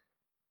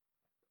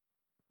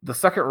the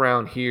second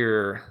round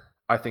here,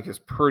 I think, is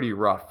pretty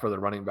rough for the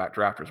running back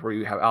drafters, where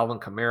you have Alvin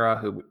Kamara,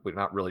 who we're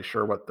not really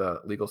sure what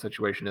the legal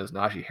situation is,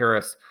 Najee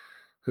Harris,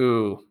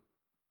 who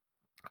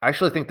I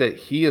actually think that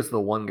he is the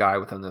one guy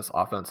within this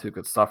offense who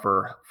could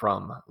suffer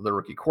from the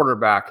rookie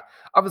quarterback.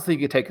 Obviously,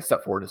 he could take a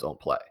step forward in his own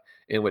play,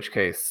 in which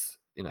case,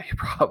 he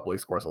probably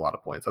scores a lot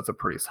of points. That's a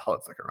pretty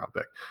solid second round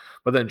pick.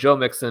 But then Joe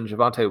Mixon,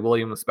 Javonte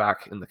Williams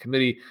back in the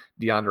committee,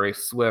 DeAndre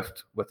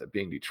Swift, with it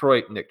being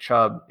Detroit, Nick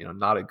Chubb,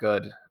 not a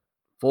good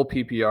full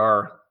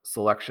PPR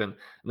selection,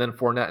 and then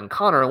Fournette and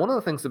Connor. And one of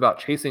the things about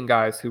chasing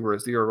guys who were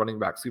 0 running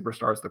back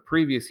superstars the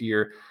previous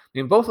year, I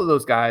mean, both of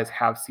those guys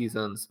have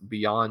seasons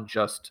beyond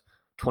just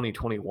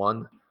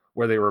 2021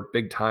 where they were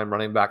big time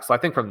running backs. So I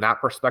think from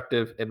that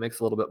perspective, it makes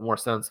a little bit more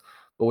sense,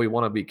 but we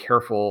want to be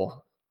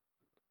careful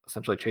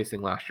essentially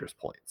chasing last year's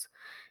points.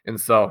 And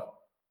so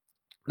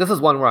this is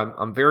one where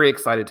I'm very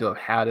excited to have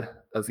had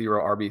a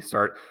 0 RB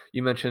start.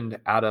 You mentioned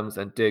Adams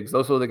and Diggs.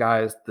 Those were the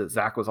guys that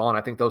Zach was on.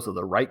 I think those are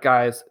the right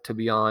guys to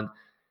be on.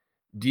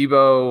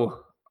 Deebo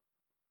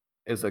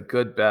is a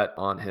good bet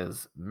on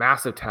his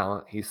massive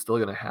talent. He's still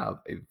going to have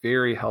a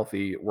very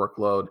healthy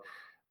workload.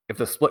 If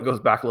the split goes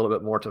back a little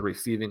bit more to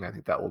receiving, I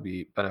think that will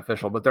be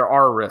beneficial. But there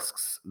are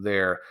risks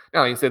there.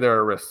 Now, you say there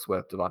are risks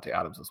with Davante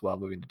Adams as well,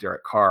 moving to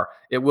Derek Carr.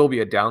 It will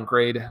be a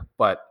downgrade,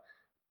 but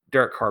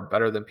Derek Carr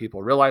better than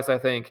people realize, I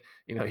think.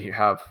 You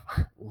have,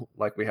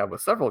 like we have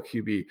with several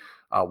QB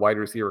wide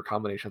receiver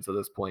combinations at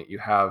this point, you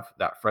have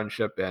that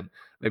friendship and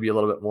maybe a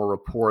little bit more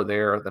rapport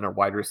there than a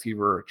wide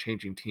receiver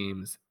changing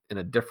teams in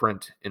a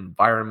different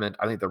environment.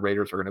 I think the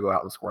Raiders are going to go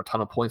out and score a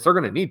ton of points. They're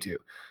going to need to,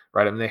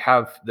 right? I mean, they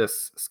have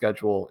this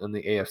schedule in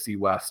the AFC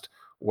West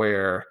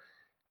where,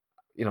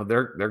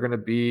 they're going to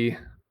be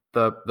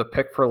the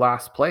pick for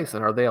last place.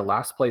 And are they a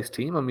last place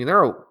team? I mean,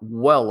 they're a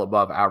well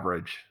above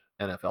average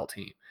NFL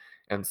team.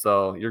 And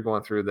so you're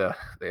going through the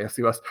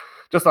AFC West.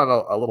 Just on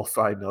a little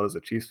side note, as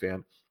a Chiefs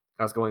fan,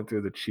 I was going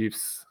through the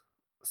Chiefs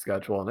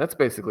schedule, and it's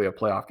basically a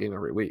playoff game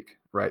every week,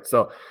 right?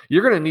 So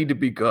you're going to need to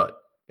be good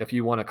if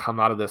you want to come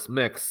out of this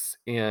mix.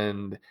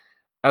 And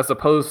as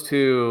opposed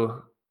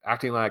to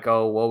acting like,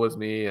 oh, woe is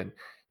me, and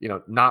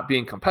not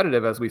being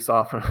competitive, as we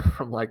saw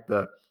from like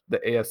the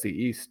AFC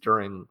East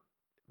during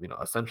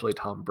essentially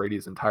Tom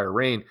Brady's entire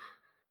reign.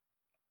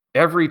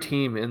 Every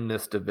team in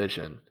this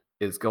division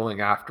is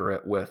going after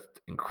it with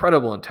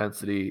incredible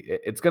intensity.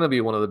 It's going to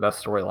be one of the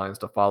best storylines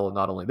to follow,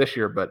 not only this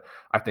year, but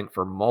I think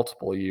for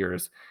multiple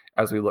years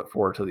as we look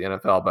forward to the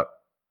NFL. But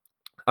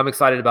I'm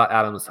excited about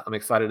Adams. I'm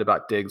excited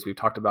about Diggs. We've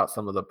talked about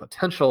some of the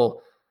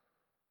potential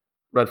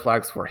red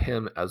flags for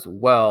him as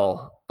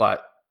well.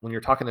 But when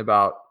you're talking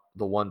about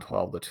the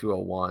 112, the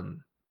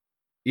 201,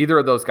 either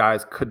of those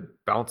guys could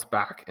bounce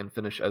back and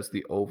finish as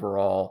the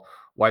overall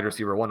wide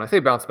receiver one. I say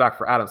bounce back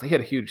for Adams. He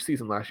had a huge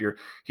season last year.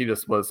 He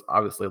just was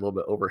obviously a little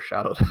bit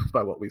overshadowed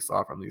by what we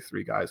saw from these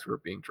three guys who were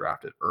being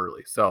drafted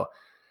early. So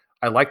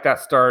I like that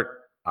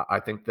start. I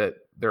think that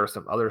there are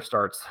some other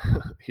starts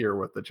here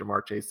with the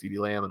Jamar Chase, CeeDee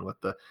Lamb, and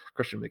with the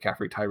Christian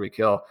McCaffrey, Tyreek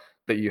Hill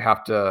that you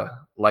have to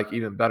like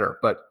even better.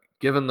 But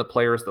given the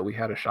players that we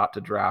had a shot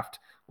to draft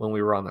when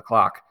we were on the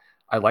clock,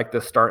 I like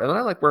this start. And then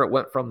I like where it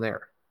went from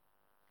there.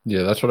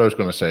 Yeah, that's what I was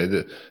going to say.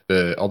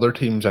 The other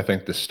teams, I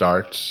think the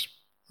starts,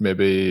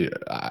 maybe,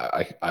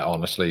 I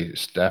honestly,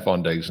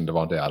 Stephon Diggs and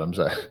Davante Adams,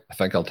 I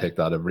think I'll take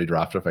that every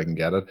draft if I can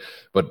get it.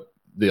 But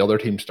the other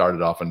team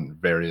started off in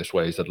various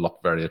ways that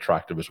looked very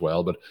attractive as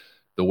well. But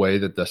the way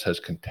that this has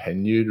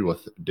continued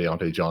with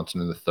Deontay Johnson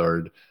in the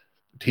third,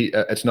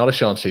 it's not a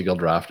Sean Siegel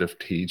draft if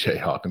TJ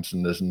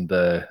Hawkinson isn't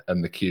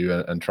in the queue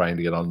and trying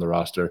to get on the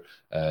roster.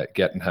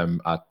 Getting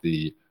him at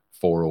the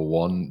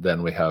 401,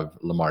 then we have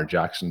Lamar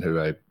Jackson,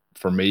 who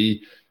for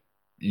me,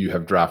 you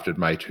have drafted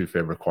my two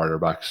favorite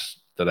quarterbacks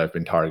that I've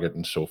been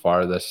targeting so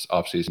far this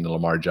offseason,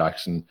 Lamar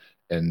Jackson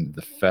in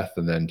the 5th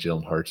and then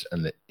Jalen Hurts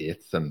in the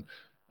 8th. And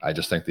I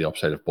just think the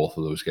upside of both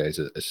of those guys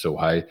is so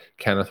high.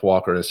 Kenneth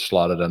Walker is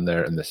slotted in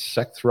there in the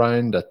 6th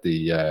round at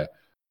the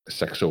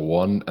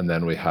 601. And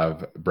then we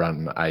have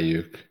Brandon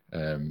Ayuk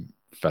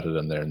fitted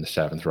in there in the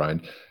 7th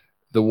round.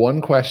 The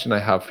one question I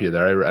have for you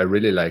there, I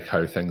really like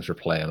how things are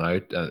playing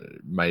out.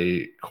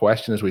 My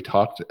question is, we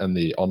talked in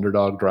the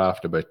underdog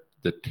draft about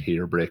the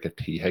tier break at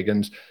T.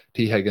 Higgins.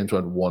 T. Higgins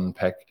went one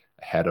pick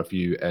ahead of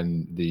you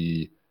in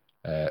the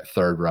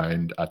 3rd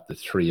round at the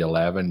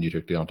 311. You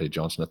took Deontay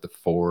Johnson at the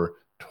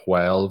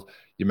 412.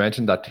 You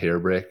mentioned that tier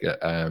break.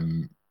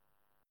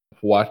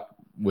 What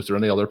was there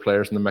any other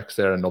players in the mix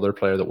there? Another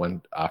player that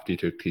went after you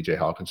took TJ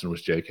Hawkinson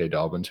was J.K.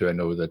 Dobbins, who I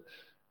know that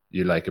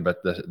you like a bit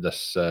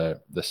this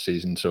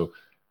season. So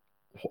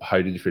how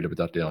did you feel about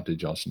that Deontay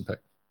Johnson pick?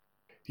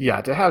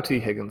 Yeah, to have T.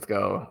 Higgins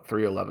go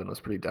 311 was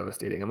pretty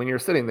devastating. I mean, you're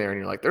sitting there and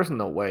you're like, there's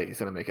no way he's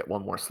going to make it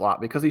one more slot,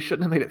 because he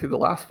shouldn't have made it through the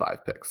last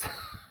 5 picks,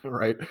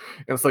 right?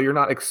 And so you're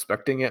not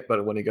expecting it,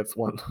 but when he gets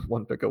one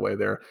pick away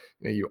there,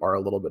 you are a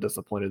little bit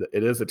disappointed.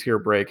 It is a tier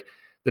break.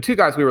 The two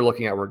guys we were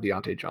looking at were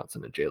Deontay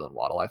Johnson and Jalen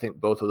Waddle. I think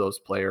both of those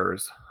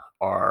players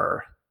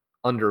are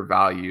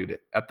undervalued,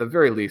 at the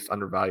very least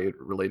undervalued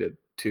related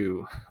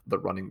to the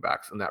running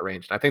backs in that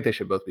range. And I think they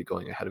should both be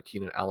going ahead of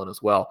Keenan Allen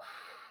as well.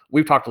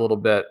 We've talked a little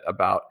bit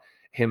about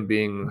him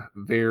being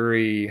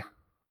very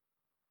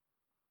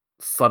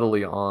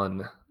subtly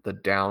on the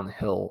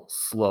downhill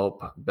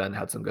slope. Ben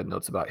had some good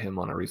notes about him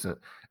on a recent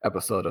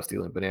episode of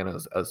Stealing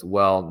Bananas as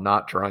well,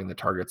 not drawing the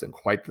targets in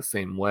quite the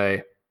same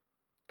way.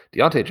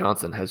 Deontay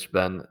Johnson has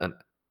been an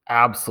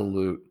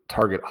absolute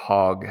target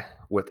hog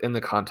within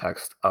the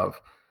context of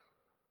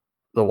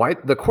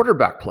the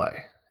quarterback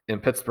play in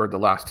Pittsburgh the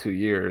last 2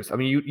 years. I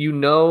mean, you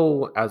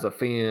know, as a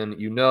fan,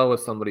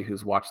 as somebody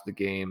who's watched the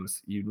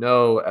games,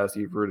 as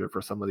you've rooted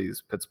for some of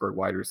these Pittsburgh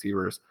wide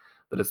receivers,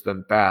 that it's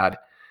been bad.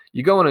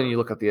 You go in and you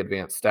look at the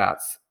advanced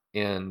stats,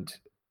 and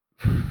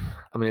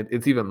I mean,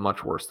 it's even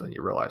much worse than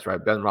you realize,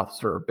 right? Ben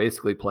Roethlisberger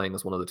basically playing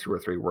as one of the 2 or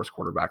 3 worst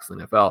quarterbacks in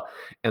the NFL.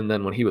 And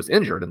then when he was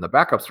injured and the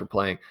backups were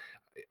playing,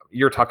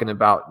 you're talking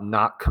about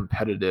not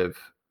competitive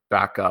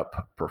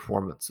backup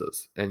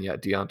performances. And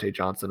yet Deontay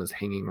Johnson is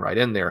hanging right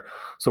in there.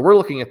 So we're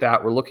looking at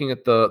that. We're looking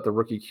at the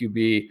rookie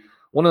QB.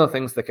 One of the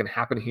things that can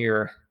happen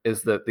here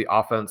is that the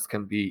offense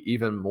can be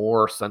even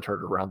more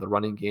centered around the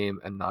running game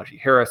and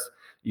Najee Harris.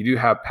 You do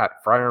have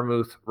Pat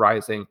Freiermuth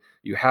rising.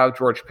 You have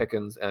George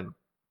Pickens. And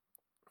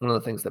one of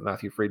the things that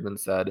Matthew Friedman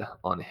said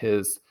on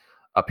his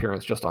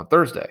appearance just on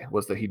Thursday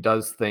was that he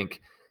does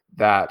think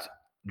that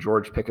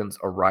George Pickens'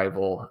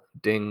 arrival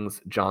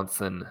dings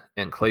Johnson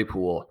and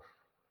Claypool.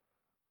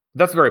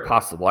 That's very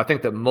possible. I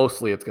think that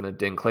mostly it's going to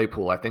ding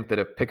Claypool. I think that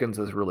if Pickens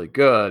is really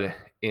good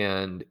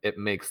and it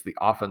makes the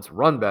offense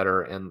run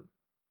better, and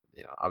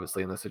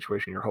obviously in this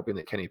situation, you're hoping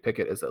that Kenny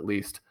Pickett is at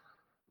least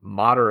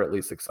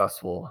moderately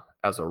successful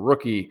as a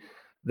rookie,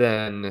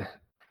 then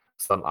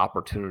some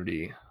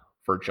opportunity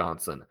for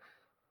Johnson.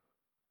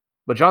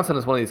 But Johnson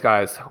is one of these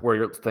guys where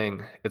you're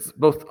saying it's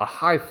both a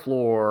high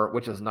floor,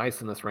 which is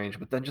nice in this range,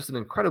 but then just an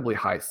incredibly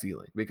high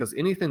ceiling, because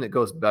anything that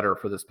goes better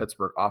for this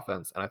Pittsburgh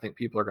offense, and I think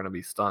people are going to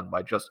be stunned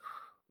by just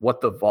what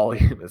the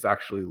volume is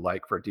actually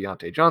like for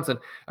Deontay Johnson.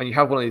 And you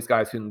have one of these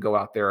guys who can go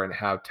out there and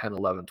have 10,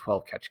 11,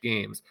 12 catch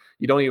games.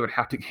 You don't even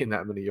have to gain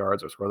that many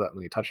yards or score that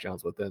many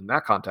touchdowns within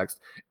that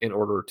context in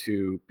order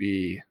to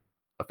be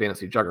a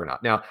fantasy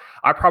juggernaut. Now,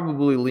 I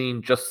probably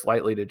lean just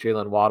slightly to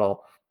Jalen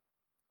Waddle.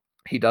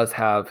 He does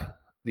have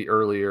the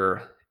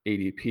earlier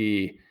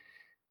ADP.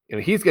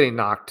 He's getting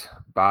knocked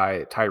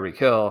by Tyreek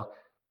Hill,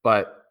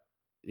 but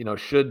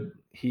should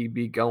he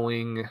be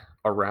going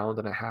a round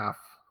and a half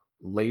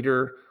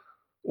later,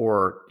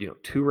 or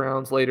 2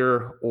 rounds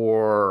later,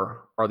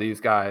 or are these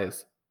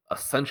guys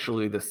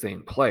essentially the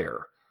same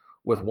player,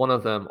 with one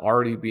of them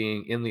already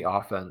being in the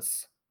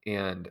offense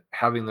and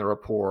having the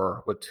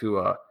rapport with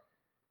Tua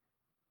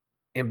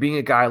and being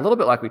a guy a little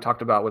bit like we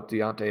talked about with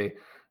Deontay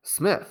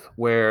Smith,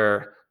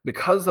 where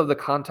because of the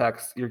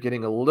context, you're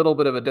getting a little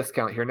bit of a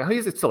discount here. Now,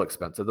 he's still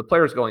expensive. The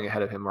players going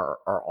ahead of him are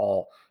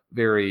all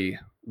very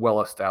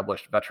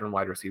well-established veteran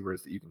wide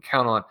receivers that you can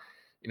count on.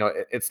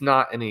 It's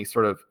not any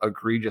sort of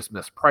egregious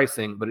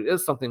mispricing, but it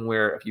is something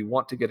where if you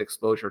want to get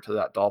exposure to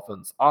that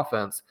Dolphins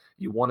offense,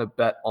 you want to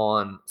bet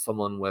on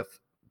someone with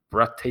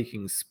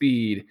breathtaking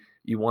speed.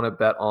 You want to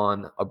bet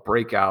on a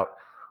breakout.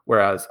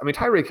 Whereas,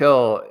 Tyreek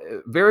Hill,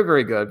 very,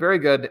 very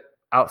good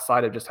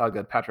outside of just how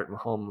good Patrick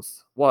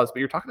Mahomes was. But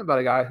you're talking about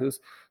a guy who's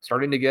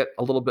starting to get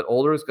a little bit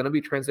older, is going to be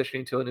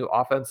transitioning to a new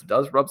offense,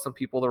 does rub some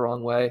people the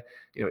wrong way.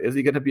 Is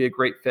he going to be a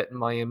great fit in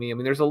Miami?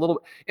 There's a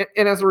little,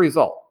 and as a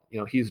result,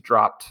 he's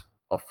dropped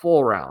a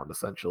full round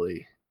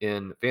essentially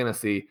in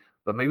fantasy,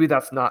 but maybe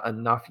that's not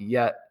enough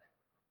yet.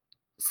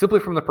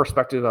 Simply from the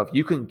perspective of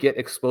you can get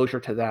exposure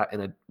to that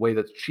in a way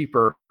that's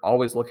cheaper,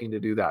 always looking to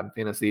do that in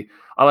fantasy.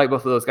 I like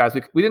both of those guys.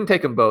 We didn't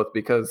take them both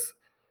because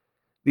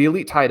the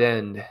elite tight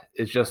end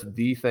is just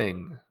the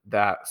thing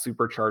that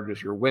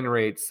supercharges your win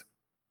rates.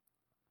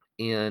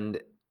 And,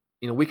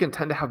 we can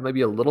tend to have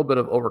maybe a little bit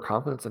of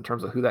overconfidence in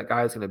terms of who that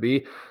guy is going to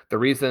be. The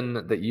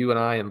reason that you and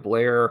I and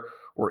Blair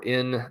were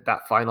in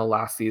that final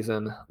last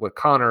season with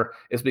Connor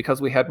is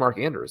because we had Mark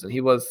Andrews, and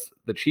he was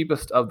the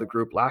cheapest of the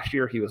group last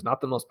year. He was not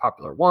the most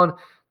popular one.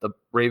 The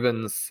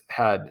Ravens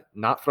had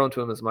not thrown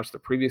to him as much the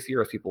previous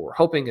year as people were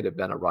hoping. It had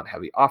been a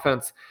run-heavy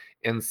offense.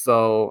 And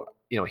so,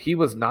 he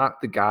was not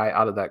the guy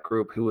out of that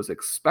group who was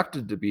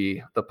expected to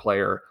be the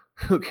player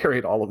who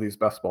carried all of these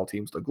best ball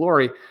teams to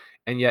glory.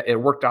 And yet it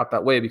worked out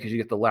that way because you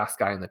get the last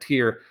guy in the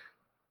tier.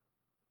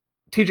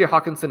 TJ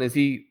Hawkinson, is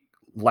he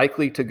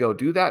likely to go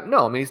do that?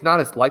 No, he's not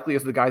as likely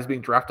as the guys being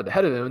drafted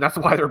ahead of him, and that's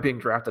why they're being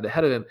drafted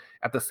ahead of him.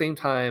 At the same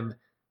time,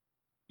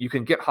 you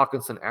can get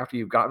Hawkinson after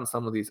you've gotten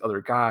some of these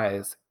other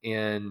guys,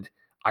 and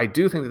I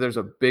do think that there's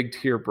a big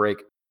tier break.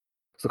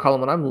 So,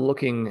 Colin, when I'm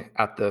looking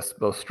at this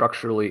both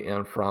structurally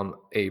and from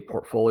a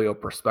portfolio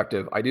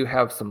perspective, I do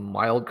have some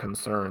mild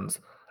concerns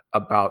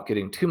about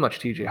getting too much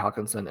TJ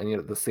Hawkinson, and yet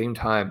at the same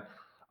time,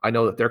 I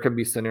know that there can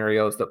be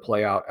scenarios that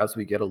play out as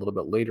we get a little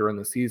bit later in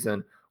the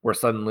season where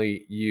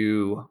suddenly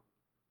you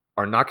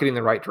are not getting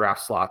the right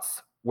draft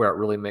slots where it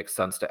really makes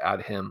sense to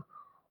add him,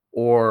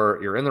 or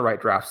you're in the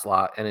right draft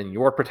slot and in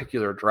your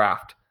particular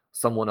draft,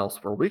 someone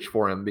else will reach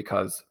for him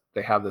because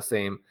they have the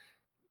same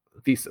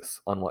thesis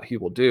on what he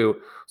will do.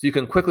 So you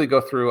can quickly go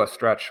through a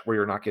stretch where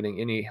you're not getting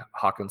any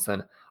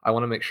Hawkinson. I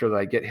want to make sure that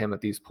I get him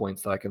at these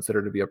points that I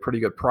consider to be a pretty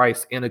good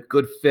price and a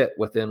good fit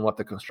within what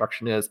the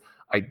construction is.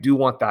 I do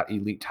want that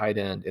elite tight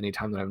end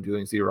anytime that I'm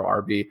doing zero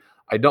RB.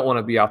 I don't want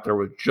to be out there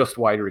with just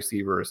wide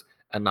receivers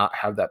and not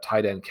have that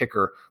tight end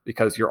kicker,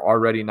 because you're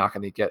already not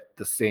going to get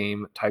the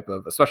same type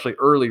of, especially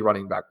early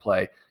running back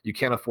play. You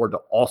can't afford to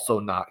also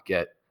not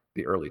get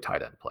the early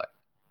tight end play.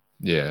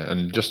 Yeah,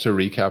 and just to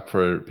recap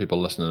for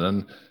people listening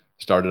in,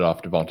 started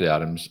off Devontae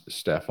Adams,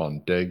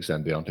 Stephon Diggs,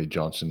 and Deontay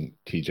Johnson,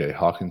 TJ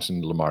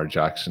Hawkinson, Lamar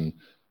Jackson,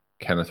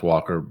 Kenneth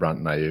Walker,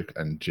 Brandon Ayuk,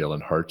 and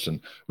Jalen Hurts.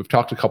 And we've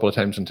talked a couple of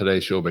times in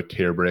today's show about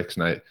tier breaks,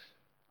 and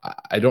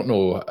I don't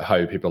know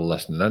how people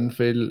listening in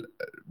feel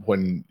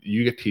when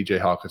you get TJ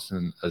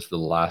Hawkinson as the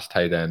last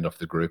tight end of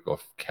the group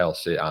of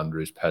Kelsey,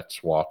 Andrews,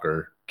 Pitts,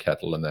 Walker,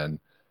 Kittle, and then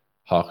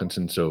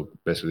Hawkinson, so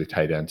basically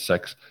tight end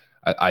 6.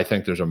 I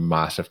think there's a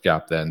massive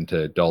gap then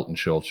to Dalton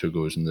Schultz, who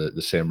goes in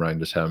the same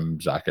round as him,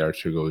 Zach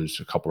Ertz, who goes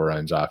a couple of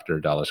rounds after,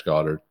 Dallas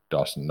Goedert,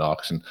 Dawson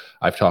Knox. And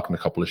I've talked in a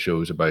couple of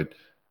shows about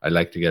I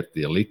like to get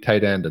the elite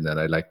tight end, and then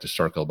I like to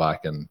circle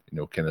back and,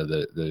 kind of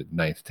the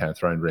 9th,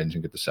 10th round range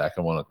and get the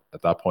second one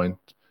at that point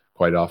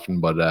quite often.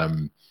 But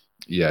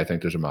yeah, I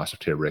think there's a massive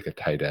tier break at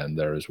tight end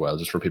there as well,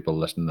 just for people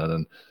listening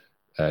in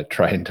and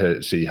trying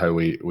to see how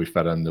we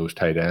fit in those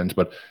tight ends.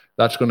 But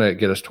that's going to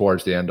get us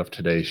towards the end of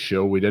today's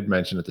show. We did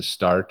mention at the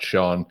start,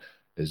 Sean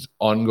is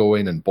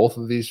ongoing in both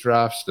of these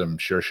drafts. I'm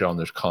sure, Sean,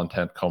 there's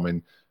content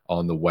coming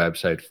on the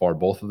website for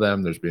both of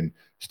them. There's been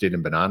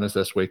Stealing Bananas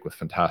this week with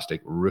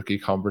fantastic rookie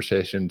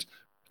conversations.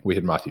 We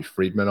had Matthew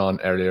Friedman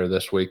on earlier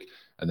this week,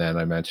 And then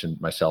I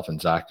mentioned myself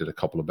and Zach did a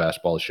couple of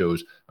best ball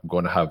shows. I'm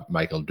going to have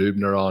Michael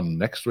Dubner on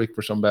next week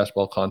for some best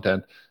ball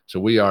content. So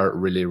we are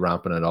really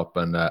ramping it up.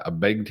 And a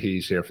big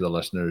tease here for the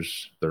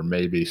listeners. There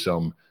may be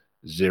some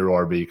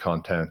Zero RB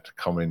content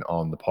coming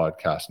on the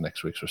podcast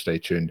next week. So stay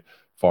tuned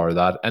for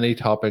that. Any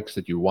topics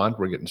that you want,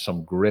 we're getting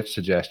some great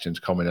suggestions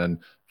coming in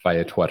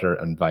via Twitter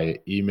and via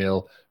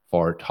email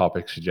for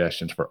topic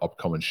suggestions for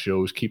upcoming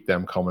shows. Keep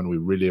them coming. We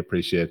really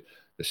appreciate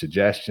the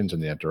suggestions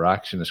and the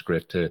interaction. It's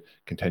great to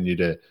continue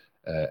to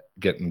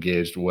get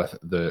engaged with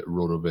the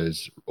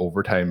RotoViz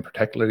Overtime,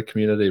 particularly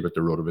community, but the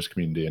RotoViz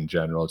community in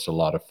general. It's a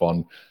lot of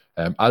fun.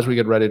 As we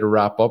get ready to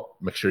wrap up,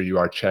 make sure you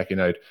are checking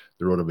out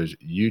the RotoViz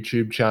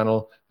YouTube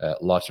channel.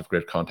 Lots of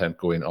great content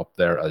going up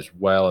there as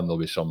well, and there'll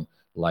be some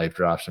live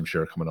drafts, I'm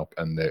sure, coming up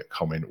in the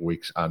coming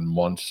weeks and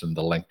months, and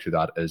the link to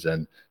that is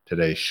in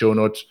today's show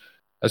notes.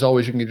 As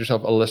always, you can get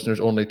yourself a listeners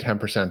only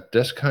 10%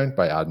 discount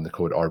by adding the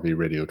code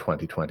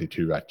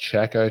RVRadio2022 at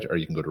checkout, or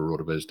you can go to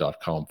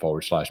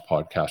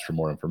rotoviz.com/podcast for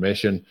more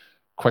information.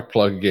 Quick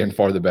plug again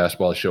for the best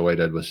ball show I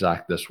did with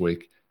Zach this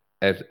week.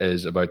 It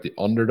is about the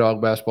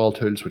Underdog best ball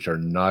tools, which are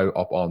now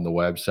up on the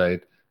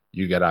website.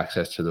 You get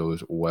access to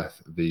those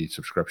with the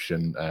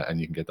subscription,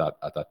 and you can get that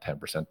at that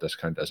 10%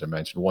 discount, as I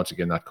mentioned. Once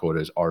again, that code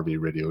is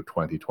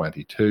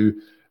RVRadio2022.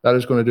 That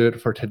is going to do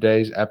it for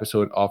today's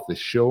episode of the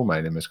show.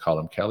 My name is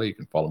Colin Kelly. You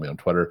can follow me on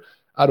Twitter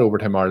at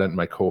Overtime Ireland.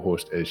 My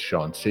co-host is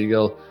Sean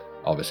Siegel.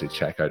 Obviously,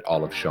 check out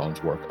all of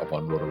Sean's work up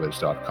on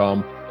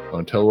rotoviz.com.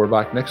 Until we're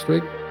back next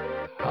week,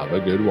 have a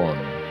good one.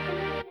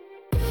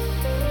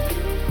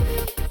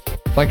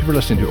 Thank you for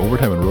listening to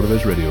Overtime on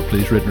RotoViz Radio.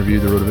 Please rate and review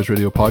the RotoViz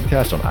Radio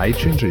podcast on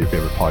iTunes or your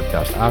favorite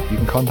podcast app. You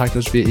can contact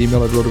us via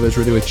email at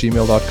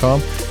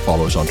rotovizradio@gmail.com.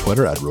 Follow us on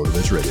Twitter at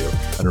RotoViz Radio.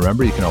 And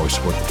remember, you can always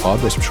support the pod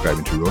by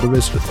subscribing to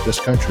RotoViz with a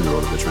discount through the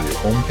RotoViz Radio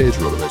homepage,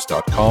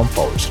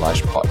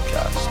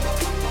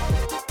 rotoviz.com/podcast.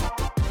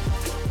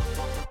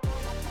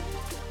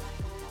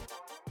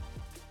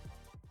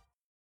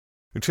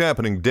 It's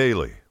happening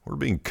daily. We're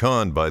being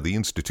conned by the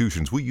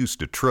institutions we used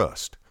to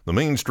trust. The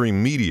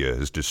mainstream media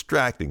is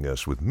distracting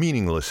us with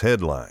meaningless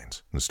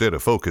headlines instead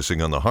of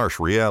focusing on the harsh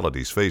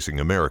realities facing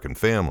American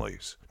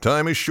families.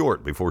 Time is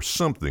short before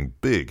something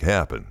big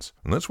happens,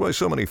 and that's why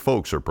so many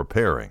folks are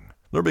preparing.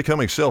 They're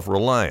becoming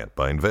self-reliant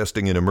by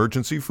investing in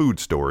emergency food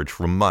storage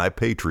from My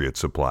Patriot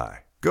Supply.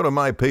 Go to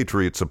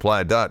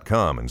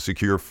MyPatriotSupply.com and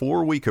secure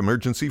 4-week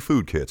emergency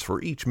food kits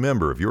for each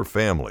member of your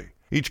family.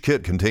 Each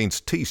kit contains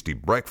tasty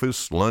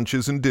breakfasts,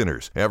 lunches, and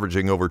dinners,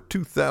 averaging over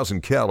 2,000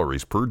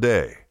 calories per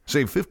day.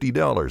 Save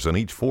 $50 on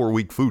each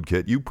 4-week food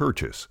kit you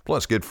purchase.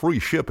 Plus, get free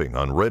shipping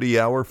on Ready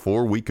Hour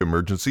 4-week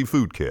emergency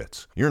food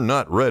kits. You're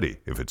not ready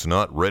if it's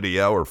not Ready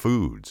Hour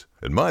Foods.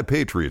 At My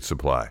Patriot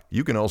Supply,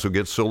 you can also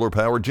get solar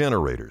power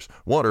generators,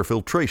 water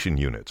filtration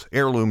units,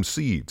 heirloom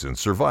seeds, and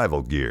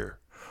survival gear.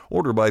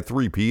 Order by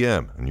 3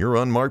 p.m. and your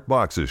unmarked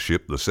boxes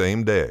ship the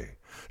same day.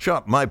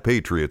 Shop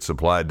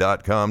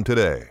MyPatriotSupply.com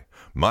today.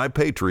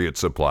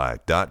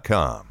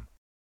 MyPatriotSupply.com.